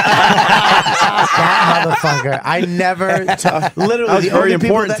motherfucker. I never literally the only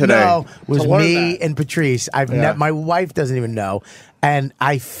people that know was me and Patrice. My wife doesn't even know. And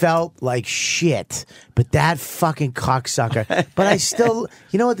I felt like shit, but that fucking cocksucker. But I still,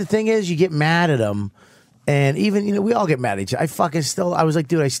 you know what the thing is? You get mad at him, and even, we all get mad at each other. I was like,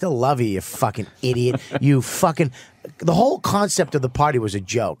 dude, I still love you fucking idiot. You fucking, the whole concept of the party was a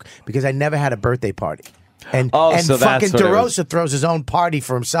joke, because I never had a birthday party. And so that's fucking what it was. DeRosa throws his own party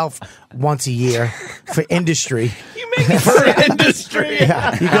for himself once a year for industry. For industry.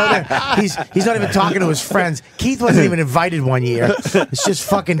 Yeah, you go there. He's not even talking to his friends. Keith wasn't even invited one year. It's just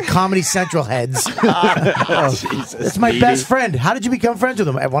fucking Comedy Central heads. It's my best friend. How did you become friends with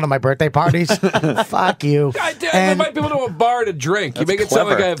him? At one of my birthday parties? Fuck you. God damn, invite people to a bar to drink. You make it sound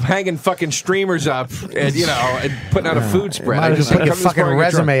like I'm hanging fucking streamers up and, and putting out a food spread. Might as well put your fucking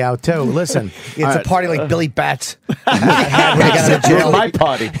resume out, too. Listen. It's a party like Billy Bats. My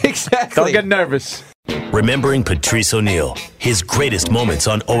party. Exactly. Don't get nervous. Remembering Patrice O'Neal, his greatest moments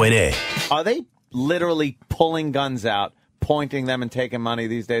on ONA. Are they literally pulling guns out, pointing them and taking money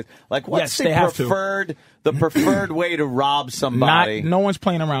these days? Like, what's Yes, the preferred way to rob somebody? No one's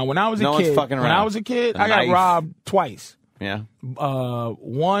playing around. When I was a No kid, one's fucking around. I was a kid, A I got knife. robbed twice. Yeah.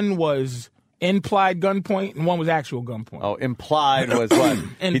 One was implied gunpoint, and one was actual gunpoint. Oh, implied was what?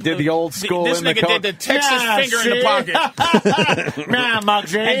 And He did the old school This in the nigga coat. did the Texas finger in the pocket.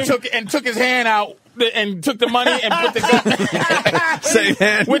 and took his hand out and took the money and put the gun Same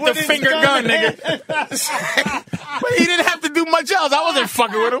hand. with the finger gun, nigga. But he didn't have to do much else. I wasn't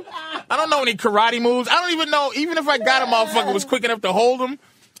fucking with him. I don't know any karate moves. I don't even know. Even if I got a motherfucker was quick enough to hold him,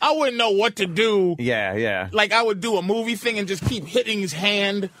 I wouldn't know what to do. Yeah. Like I would do a movie thing and just keep hitting his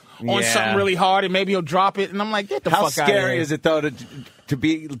hand on Yeah. something really hard, and maybe he'll drop it. And I'm like, get the How fuck out of here. scary is it though to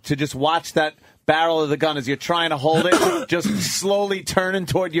just watch that barrel of the gun as you're trying to hold it, just slowly turning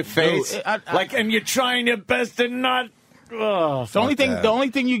toward your face, and you're trying your best to not. Oh, The only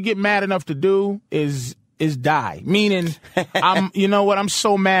thing you get mad enough to do is die. Meaning, I'm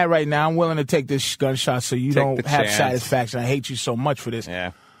so mad right now. I'm willing to take this gunshot so you don't the have chance. satisfaction. I hate you so much for this.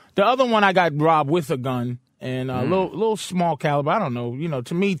 Yeah. The other one, I got robbed with a gun and a little small caliber. I don't know.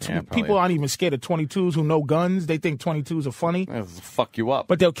 To me, people aren't even scared of 22s who know guns. They think 22s are funny. It'll fuck you up.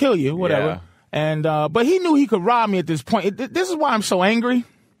 But they'll kill you, whatever. Yeah. And but he knew he could rob me at this point. This is why I'm so angry.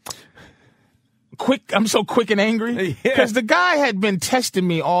 I'm so quick and angry because the guy had been testing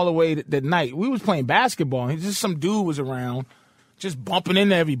me all the way that night. We was playing basketball. And just some dude was around, just bumping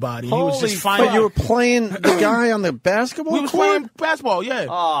into everybody. He was just fine. But you were playing the guy on the basketball We was court? playing basketball. Yeah.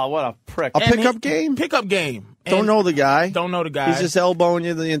 Oh, what a prick! A pickup game. Pickup game. Don't know the guy. Don't know the guy. He's just elbowing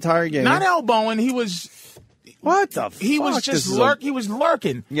you the entire game. Not elbowing. He was. What the? He fuck? was just This is he was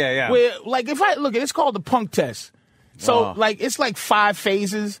lurking. Yeah. Where, like, if I look, it's called the punk test. So, it's like 5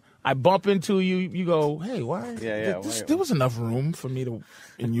 phases. I bump into you. You go, hey, why? Yeah. There was enough room for me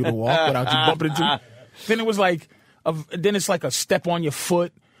and you to walk without you bumping into me. Then it was like, then it's like a step on your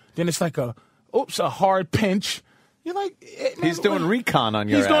foot. Then it's like a hard pinch. You're like, man, He's doing recon on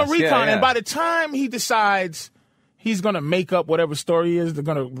your He's doing ass. recon, Yeah. and by the time he decides he's gonna make up whatever story is, they're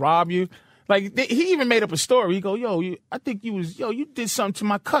gonna rob you. Like he even made up a story. He go, I think you did something to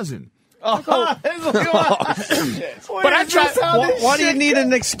my cousin. But But I tried. Why do you need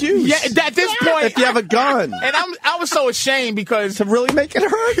an excuse? Yeah, at this point, if you have a gun, and I was so ashamed because to really make it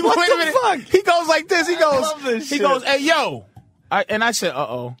hurt. What wait a minute. the fuck? He goes like this. He love goes. this He shit. goes. Hey yo. And I said,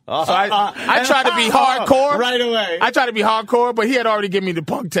 So I tried to be hardcore right away. I tried to be hardcore, but he had already given me the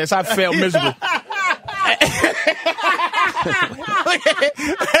punk test. I failed miserably.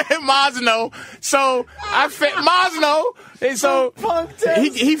 Mazno. So I failed Mazno. And so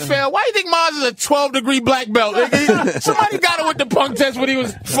he failed. Why do you think Maz is a 12-degree black belt? Somebody got him with the punk test when he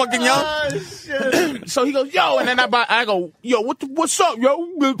was fucking young. So he goes, yo, and then I go, yo, what's up,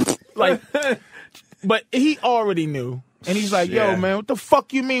 yo? Like, but he already knew. And he's like, yo, man, what the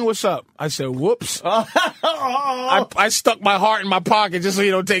fuck you mean, what's up? I said, whoops. I stuck my heart in my pocket just so you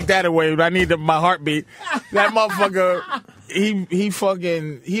don't take that away. I need my heartbeat. That motherfucker, he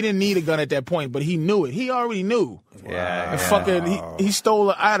didn't need a gun at that point, but he knew it. He already knew. Yeah. And fucking, he stole,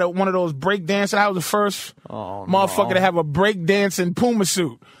 I had one of those break dancing. I was the first motherfucker to have a break dancing Puma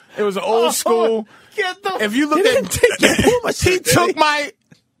suit. It was an old school. If you look at Puma suit, he took my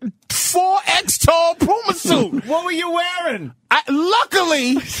 4X tall Puma suit. What were you wearing?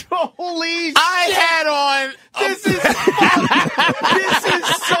 Luckily, holy I shit. had on. This is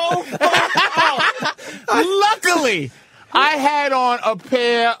so fucked up. Luckily, I had on a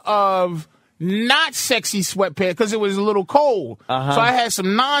pair of not sexy sweatpants because it was a little cold. So I had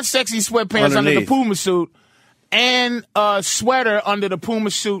some non-sexy sweatpants under the Puma suit and a sweater under the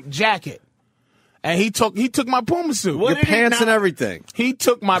Puma suit jacket. And he took my Puma suit. Your pants and everything. He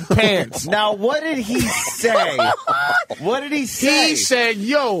took my pants. Now, what did he say? What did he say? He said,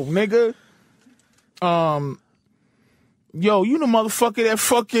 yo, nigga, you the motherfucker that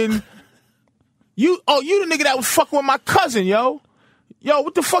fucking, you the nigga that was fucking with my cousin, yo. Yo,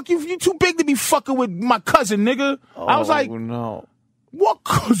 what the fuck, you too big to be fucking with my cousin, nigga. I was like, no. what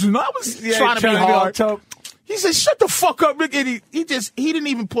cousin? I was trying to be hard. He said, "Shut the fuck up, Rick." And he didn't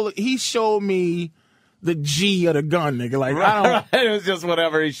even pull it. He showed me the G of the gun, nigga. Like I don't. Right. It was just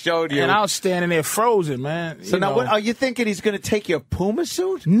whatever he showed you. And I was standing there frozen, man. So now, what are you thinking? He's going to take your Puma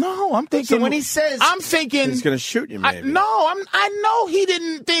suit? No, I'm thinking. So when he says, I'm thinking he's going to shoot you. Maybe. I know he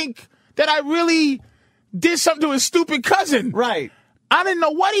didn't think that I really did something to his stupid cousin. Right. I didn't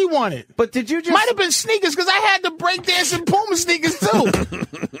know what he wanted. But did you just... Might have been sneakers, because I had the breakdancing Puma sneakers, too.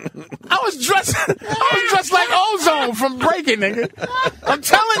 I was dressed like Ozone from Breaking, nigga. I'm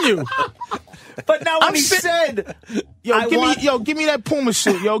telling you. But now when he said... give me that Puma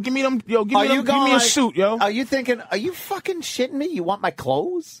suit, yo. Give me a suit, yo. Are you thinking, are you fucking shitting me? You want my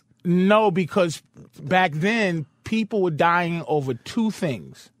clothes? No, because back then, people were dying over two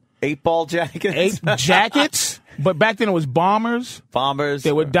things. 8-ball jackets? Jackets, but back then it was bombers. Bombers.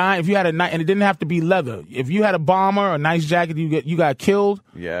 They were dying. If you had and it didn't have to be leather. If you had a bomber or a nice jacket, you got killed.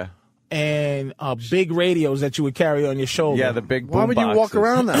 Yeah. And big radios that you would carry on your shoulder. Yeah, the big boom Why would you walk boxes.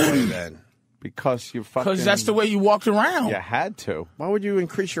 around that way then? Because you fucking... Because that's the way you walked around. You had to. Why would you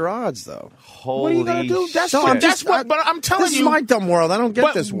increase your odds, though? Holy what are you going to do? That's shit. what, but I'm telling you. This is my dumb world. I don't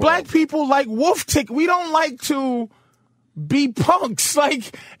get this world. Black people like wolf tick. We don't like to be punks.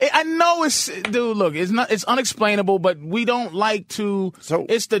 Like, I know dude, look, it's unexplainable, but we don't like to,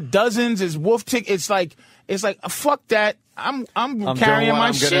 it's the dozens, it's wolf tick. It's like, fuck that. I'm carrying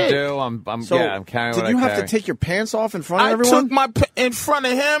my shit. I'm carrying. Did you have to take your pants off in front of everyone? I took in front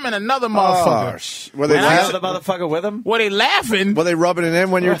of him and another motherfucker. Were they another motherfucker with him? Were they laughing? Were they rubbing it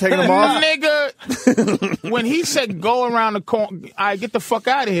in when you were taking them off? Nigga, when he said go around the corner, I get the fuck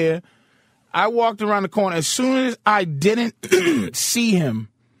out of here. I walked around the corner. As soon as I didn't see him,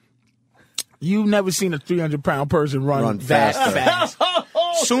 you've never seen a 300-pound person run fast.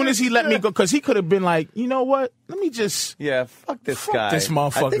 As soon as he let me go, because he could have been like, you know what? Let me just fuck this guy. This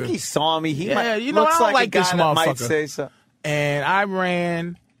motherfucker. I think he saw me. He might, I don't like this motherfucker. Might say so. And I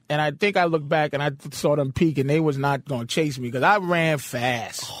ran, and I think I looked back and I saw them peek, and they was not going to chase me because I ran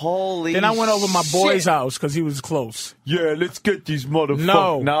fast. Holy Then I went over my boy's shit. house because he was close. Yeah, let's get these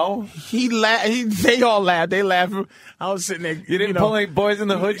motherfuckers. No? He laughed. They all laughed. They laughed. I was sitting there. You didn't pull any Boys in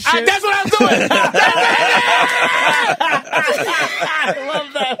the Hood shit? That's what I was doing. I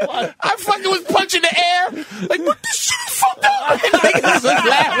love that one. I fucking was punching the air. Like, what this shit is fucked up? Niggas was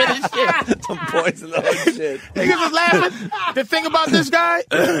laughing and shit. Some Boys in the Hood shit. Niggas was laughing. The thing about this guy,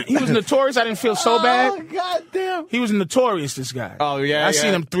 he was notorious. I didn't feel so bad. Oh, goddamn. He was notorious, this guy. Oh, yeah, I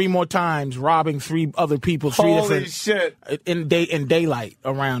seen him 3 more times robbing 3 other people. 3 Holy different shit. in daylight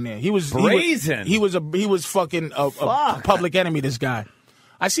around there. He was brazen. He was fucking a public enemy. This guy.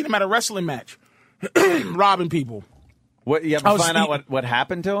 I seen him at a wrestling match, robbing people. What you ever find out what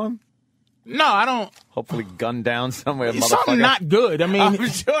happened to him? No, I don't. Hopefully gunned down somewhere, It's motherfucker. something not good. I mean, I'm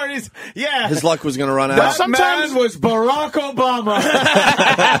sure His luck was going to run out. That man was Barack Obama.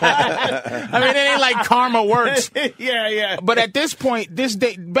 I mean, it ain't like karma works. Yeah. But at this point,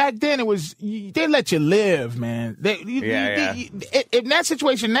 back then it was, they let you live, man. In that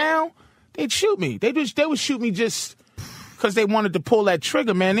situation now, they'd shoot me. They would shoot me just because they wanted to pull that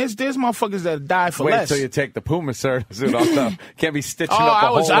trigger, man. There's motherfuckers that die for Wait less. till you take the Puma suit off. Though. Can't be stitching up a I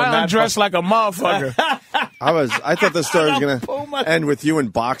hole in that. undressed like a motherfucker. I thought the story was going to end with you in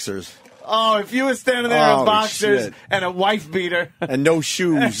boxers. Oh, if you were standing there in boxers and a wife beater. And no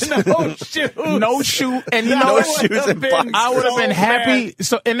shoes. No shoes. No shoe. And you know no what? shoes and boxers. I would have been happy.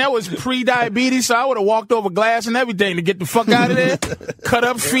 So, and that was pre-diabetes, so I would have walked over glass and everything to get the fuck out of there. Cut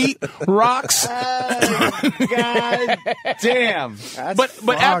up feet, rocks. God damn.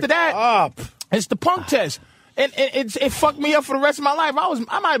 But after that, it's the punk test. And it fucked me up for the rest of my life.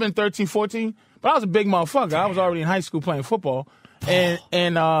 I might have been 13, 14, but I was a big motherfucker. I was already in high school playing football. And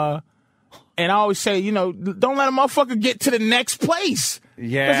I always say, don't let a motherfucker get to the next place.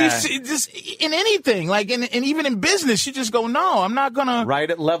 Yeah. Just in anything, like and even in business, you just go, no, I'm not gonna.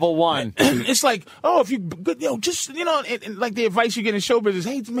 Right at level 1. It's like, oh, if you good, just and like the advice you get in show business,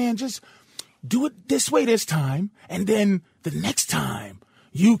 hey man, just do it this way this time, and then the next time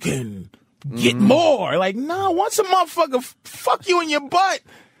you can get more. Like, no, once a motherfucker fuck you in your butt.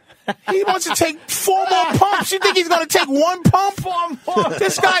 He wants to take 4 more pumps. You think he's going to take 1 pump?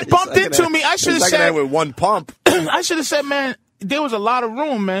 This guy bumped into me. I should have said with 1 pump. I should have said, man, there was a lot of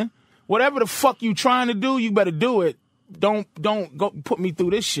room, man. Whatever the fuck you trying to do, you better do it. Don't go put me through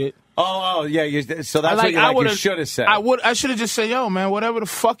this shit. Oh yeah. So that's what you should have said. I should have just said, yo, man, whatever the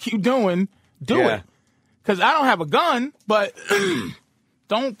fuck you doing, do it. Because I don't have a gun, but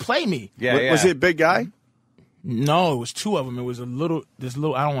don't play me. Yeah. Was he a big guy? No, it was 2 of them. It was this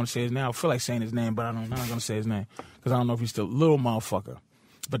little, I don't want to say his name. I feel like saying his name, but I'm not going to say his name because I don't know if he's still little motherfucker.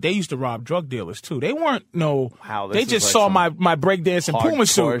 But they used to rob drug dealers too. They weren't this they is just like saw some my breakdancing Puma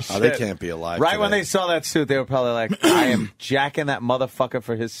suit. Oh, they can't be alive. Right today. when they saw that suit, they were probably like, I am jacking that motherfucker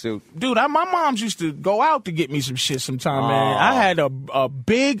for his suit. Dude, my moms used to go out to get me some shit sometime, man. I had a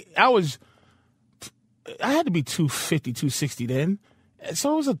big, I had to be 250, 260 then.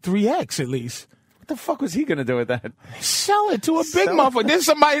 So it was a 3X at least. What the fuck was he going to do with that? Sell it to a big motherfucker. There's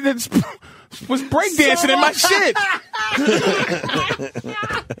somebody that was breakdancing in my shit.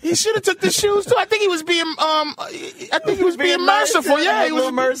 He should have took the shoes too. I think he was being merciful. Yeah, he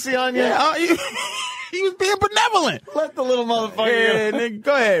was mercy on you. Yeah, he was being benevolent. Let the little motherfucker. Yeah, nigga,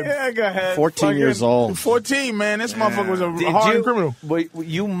 go ahead. Yeah, go ahead. 14 years old. 14, man. This motherfucker was a hard criminal.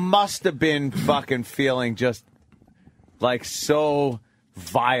 You must have been fucking feeling just like so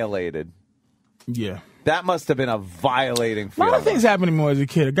violated. Yeah. That must have been a violating A feeling. lot of things happened to me as a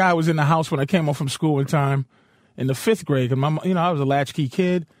kid. A guy was in the house when I came home from school one time in the 5th grade. And I was a latchkey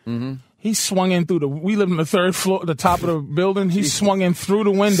kid. Mm-hmm. He swung in through we lived on the 3rd floor, the top of the building. He swung in through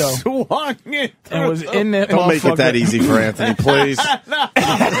the window. Swung in through and was in there. Don't make it that easy for Anthony, please.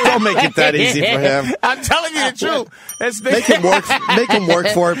 Don't make it that easy for him. I'm telling you the truth. Make him work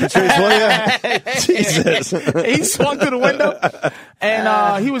for it, Patrice, will you? Jesus. He swung through the window,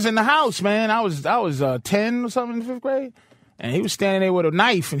 and he was in the house, man. I was 10 or something in the 5th grade, and he was standing there with a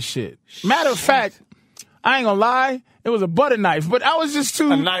knife and shit. Matter of fact, I ain't gonna lie, it was a butter knife, but I was just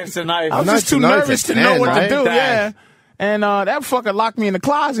too. A knife's a knife. I was just too nervous to know what to do. Yeah, and that fucker locked me in the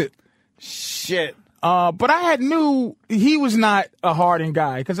closet. Shit. But I knew he was not a hardened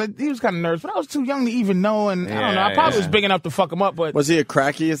guy because he was kind of nervous, but I was too young to even know, and I don't know. I probably was big enough to fuck him up, but was he a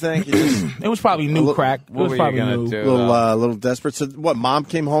cracky? You think? It was probably new crack. It was probably new. Little desperate. So what? Mom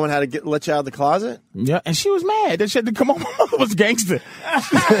came home and had to let you out of the closet? Yeah, and she was mad that she had to come home. My mother was gangster.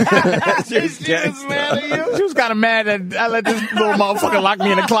 She was mad at you. She was kind of mad that I let this little motherfucker lock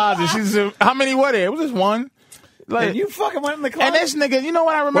me in the closet. She said, "How many were there?" It was just one. Like, and you fucking went in the closet. And this nigga, you know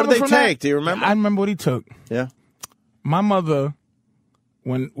what I remember? What did they from take? That? Do you remember? I remember what he took. Yeah. My mother,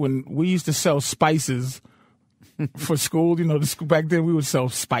 when we used to sell spices for school, back then we would sell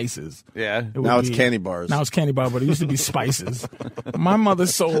spices. Yeah. Now it's candy bars. Now it's candy bar, but it used to be spices. My mother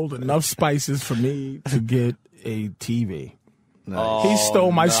sold enough spices for me to get a TV. Nice. He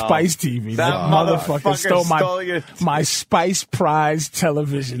stole my Spice TV. That motherfucker stole your my Spice Prize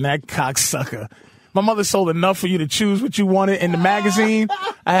television. That cocksucker. My mother sold enough for you to choose what you wanted in the magazine.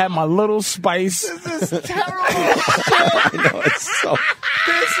 I had my little Spice. This is terrible I know,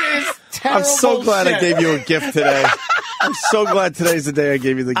 This is terrible I'm so glad shit. I gave you a gift today. I'm so glad today's the day I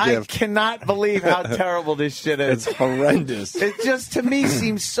gave you the I gift. cannot believe how terrible this shit is. It's horrendous. It just, to me,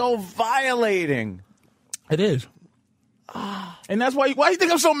 seems so violating. It is. And that's why you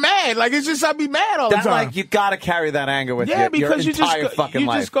think I'm so mad? Like, it's just I be mad all the time. Like, you got to carry that anger with yeah, you because your entire you just fucking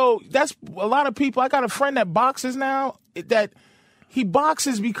life. just go. That's a lot of people. I got a friend that boxes now. That he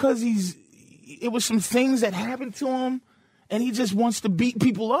boxes because it was some things that happened to him, and he just wants to beat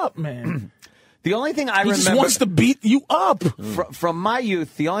people up, man. The only thing I he remember just wants to beat you up. From my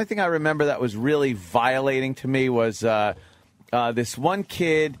youth, the only thing I remember that was really violating to me was this one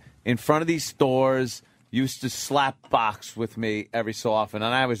kid in front of these stores used to slap box with me every so often,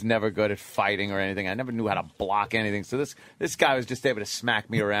 and I was never good at fighting or anything. I never knew how to block anything. So this guy was just able to smack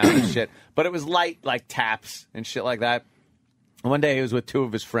me around and shit. But it was light, like taps and shit like that. And one day he was with 2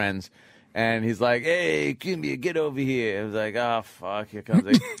 of his friends, and he's like, "Hey, Kimmy, get over here." I was like, "Oh, fuck, here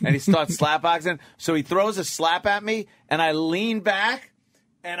comes he." And he starts slap boxing. So he throws a slap at me, and I lean back,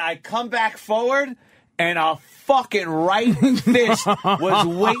 and I come back forward, and a fucking right fist was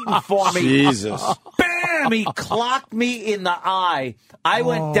waiting for me. Jesus. Bam! He clocked me in the eye. I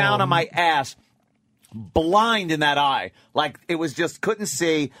went down on my ass, blind in that eye. Like, it was just, couldn't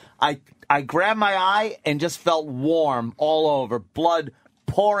see. I grabbed my eye and just felt warm all over, blood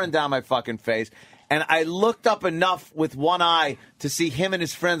pouring down my fucking face. And I looked up enough with one eye to see him and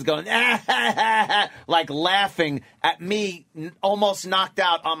his friends going, like laughing at me, almost knocked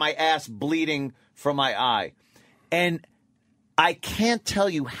out on my ass, bleeding from my eye. And I can't tell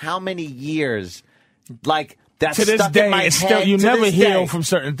you how many years, like, that's to this stuck day, in my it's head. still, you To never this heal day. from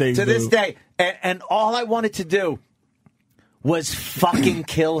certain things. To this dude. day. And all I wanted to do was fucking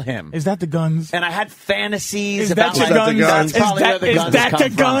kill him. Is that the guns? And I had fantasies Is about that the like, guns? That's probably where the Is guns that come the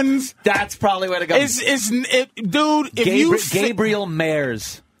from. guns? That's probably where the guns. Dude, if you Gabriel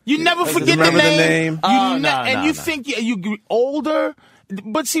Mayers. You never forget remember the the name. name? Oh, no, and no, you no. think you grew older,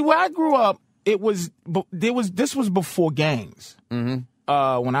 but see, where I grew up, this was before gangs.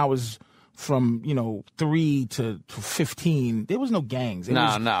 Mm-hmm. When I was from 3 to 15, there was no gangs.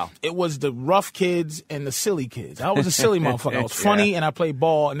 It was the rough kids and the silly kids. I was a silly motherfucker. I was funny and I played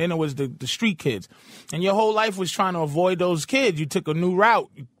ball, and then it was the street kids. And your whole life was trying to avoid those kids. You took a new route.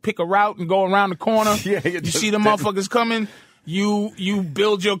 You pick a route and go around the corner. You see the motherfuckers coming. You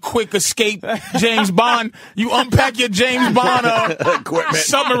build your quick escape James Bond. You unpack your James Bond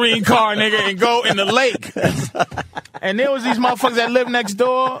submarine car, nigga, and go in the lake. And there was these motherfuckers that lived next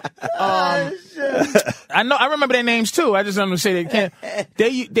door. I remember their names too. I just want to say they can't.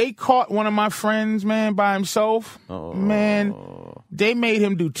 They caught one of my friends, man, by himself. Man, they made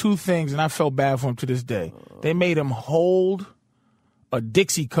him do two things, and I felt bad for him to this day. They made him hold a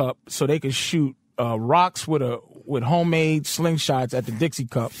Dixie cup so they could shoot rocks with homemade slingshots at the Dixie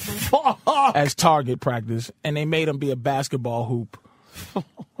cup as target practice, and they made him be a basketball hoop.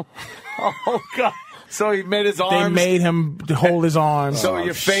 Oh God! So he made his arms. They made him hold his arms. So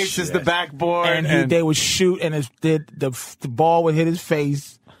your face is the backboard, and they would shoot, and the ball would hit his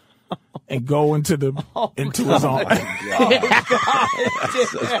face and go into his arm. That's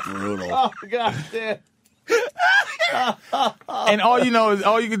brutal. Oh God damn. And all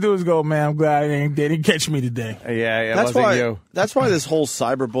you can do is go, man, I'm glad they didn't catch me today. Yeah, that's why. That's why this whole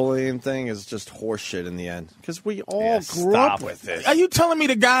cyberbullying thing is just horseshit in the end. Because we all grew up with it. Are you telling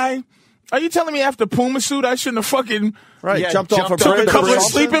me after Puma suit I shouldn't have fucking jumped off a took bridge a couple or of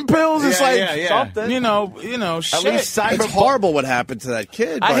something? sleeping pills? It's something. Shit. At least it's horrible what happened to that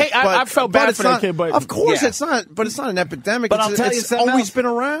kid. I felt bad for that kid, but of course it's not. But it's not an epidemic. But I'll tell you something always else. been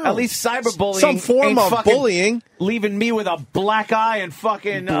around. At least cyberbullying, some form of bullying, leaving me with a black eye and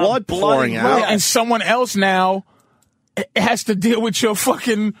fucking blood pouring out, and someone else now has to deal with your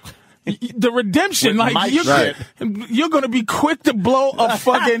fucking. The redemption, like you're going to be quick to blow a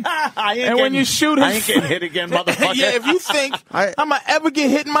fucking. When you shoot him, I ain't getting hit again, motherfucker. Yeah, if you think I'm gonna ever get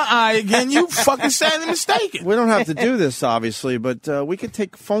hit in my eye again, you fucking sadly mistaken. We don't have to do this, obviously, but we could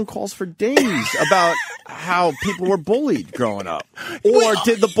take phone calls for days about how people were bullied growing up, or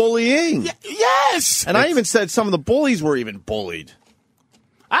did the bullying. Yes, and I even said some of the bullies were even bullied.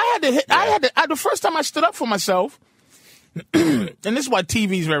 The first time I stood up for myself. And this is why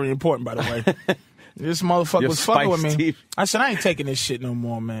TV is very important, by the way. This motherfucker was fucking with me. TV. I said, I ain't taking this shit no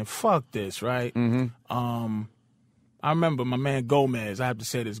more, man. Fuck this, right? Mm-hmm. I remember my man Gomez. I have to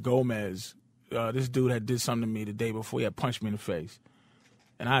say this, Gomez. This dude had did something to me the day before. He had punched me in the face,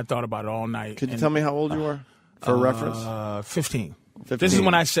 and I had thought about it all night. Could you tell me how old you were, for reference? 15. This is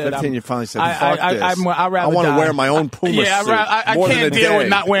when I said 15, you finally said, fuck this. I want to wear my own Puma suit. I can't deal with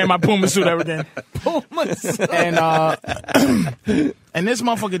not wearing my Puma suit ever again. Puma suit. And this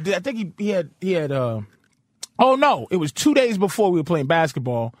motherfucker did. I think he had. Oh no! It was 2 days before we were playing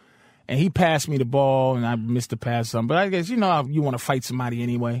basketball, and he passed me the ball, and I missed the pass. Something, but I guess you want to fight somebody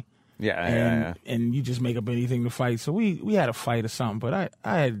anyway. Yeah. And you just make up anything to fight. So we had a fight or something. But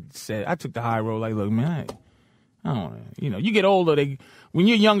I had said I took the high road. Like, look, man. I don't know. You get older. When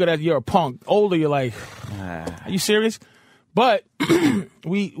you're younger, that you're a punk. Older, you're like, are you serious? But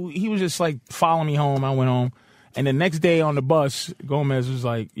he was just like following me home. I went home, and the next day on the bus, Gomez was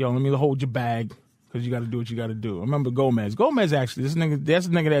like, "Yo, let me hold your bag because you got to do what you got to do." I remember Gomez. Gomez actually, that's the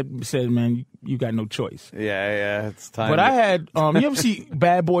nigga that said, "Man, you got no choice." Yeah, it's time. But I had, you ever see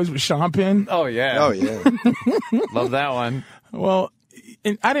Bad Boys with Sean Penn? Oh yeah, love that one. Well.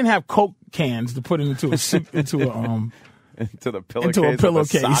 And I didn't have Coke cans to put it into the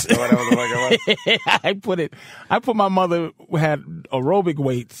pillowcase. I put my mother had aerobic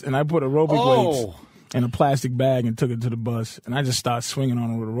weights, and I put aerobic weights in a plastic bag and took it to the bus, and I just started swinging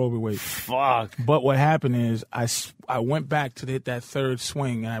on it with aerobic weights. Fuck. But what happened is I went back to hit that third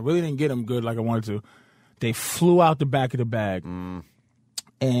swing, and I really didn't get them good like I wanted to. They flew out the back of the bag.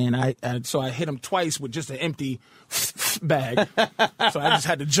 And so I hit him twice with just an empty bag. So I just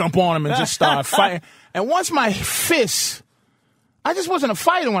had to jump on him and just start fighting. And once my fist, I just wasn't a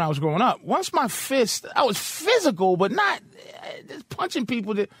fighter when I was growing up. Once my fist, I was physical, but not just punching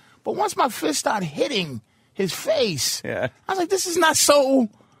people. But once my fist started hitting his face, I was like, this is not so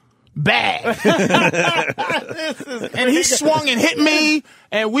bad. And he swung and hit me,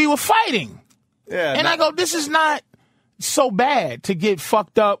 and we were fighting. And I go, this is not so bad to get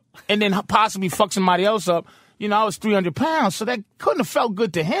fucked up and then possibly fuck somebody else up. I was 300 pounds, so that couldn't have felt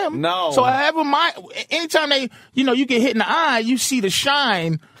good to him. No. So anytime you get hit in the eye, you see the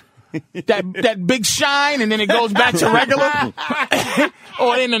shine, that big shine, and then it goes back to regular.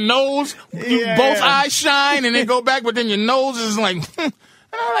 Or in the nose, both eyes shine, and then go back, but then your nose is like, and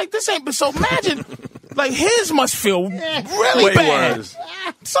I'm like, this ain't, so imagine, like, his must feel really bad. Worse.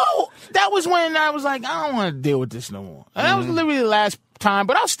 So that was when I was like, I don't want to deal with this no more. And that was literally the last time,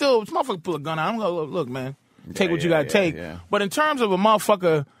 but I'll still, this motherfucker pull a gun out. I'm going, look, man, take what you got to take. Yeah. But in terms of a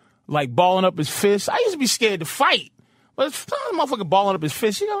motherfucker, like, balling up his fist, I used to be scared to fight. But if a motherfucker balling up his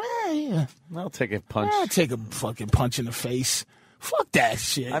fist, you go, yeah. I'll take a punch. I'll take a fucking punch in the face. Fuck that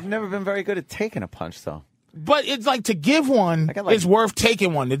shit. I've never been very good at taking a punch, though. But it's like to give one is worth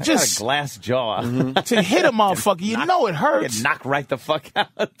taking one. To just got a glass jaw. to hit a motherfucker, you know it hurts. You knock right the fuck out.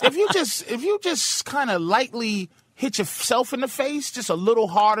 If you just kind of lightly hit yourself in the face, just a little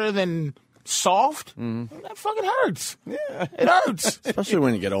harder than soft, that fucking hurts. Yeah, it hurts. Especially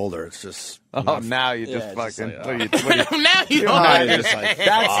when you get older, it's just. Now you just fucking. Now you don't.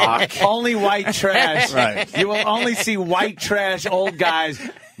 That's only white trash. Right. You will only see white trash old guys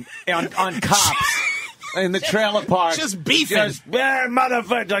on cops. In the trailer park. Just beefing. Just,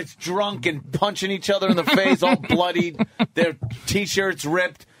 motherfucker, like drunk and punching each other in the face, all bloodied, their T-shirts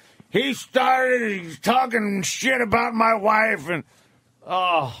ripped. He's talking shit about my wife. And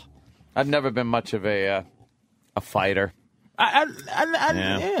I've never been much of a fighter. I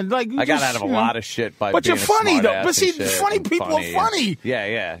got out of a lot of shit by but being you're funny, a though. But see, shit funny and people are funny.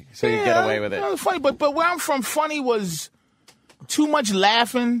 Yeah. So you get away with it. Funny, but where I'm from, funny was too much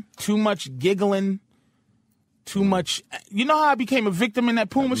laughing, too much giggling. Too much. You know how I became a victim in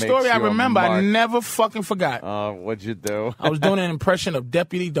that Puma story? I remember. I never fucking forgot. What'd you do? I was doing an impression of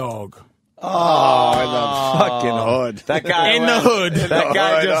Deputy Dog. Oh, in the fucking hood. That guy in the hood. That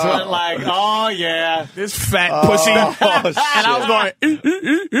guy just went like, oh, yeah. This fat pussy. And I was going,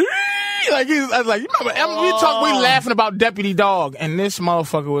 I was like, you remember, we laughing about Deputy Dog. And this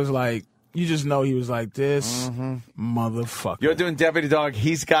motherfucker was like, you just know he was like this motherfucker. You're doing Deputy Dog.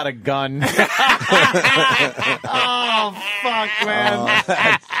 He's got a gun. Oh, fuck,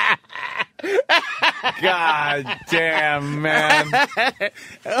 man. God damn, man.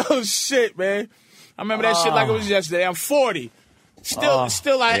 Oh, shit, man. I remember that shit like it was yesterday. I'm 40. Still,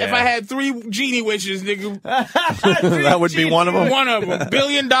 if I had 3 genie wishes, nigga, that would be one of them. One of them. $1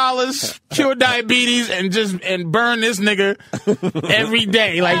 billion, cure diabetes, and burn this nigga every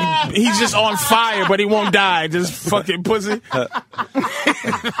day. Like he's just on fire, but he won't die. Just fucking pussy. Fuck,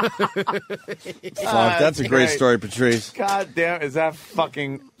 that's a great story, Patrice. God damn, is that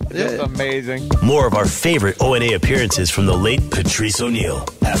fucking just amazing? More of our favorite O&A appearances from the late Patrice O'Neal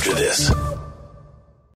after this.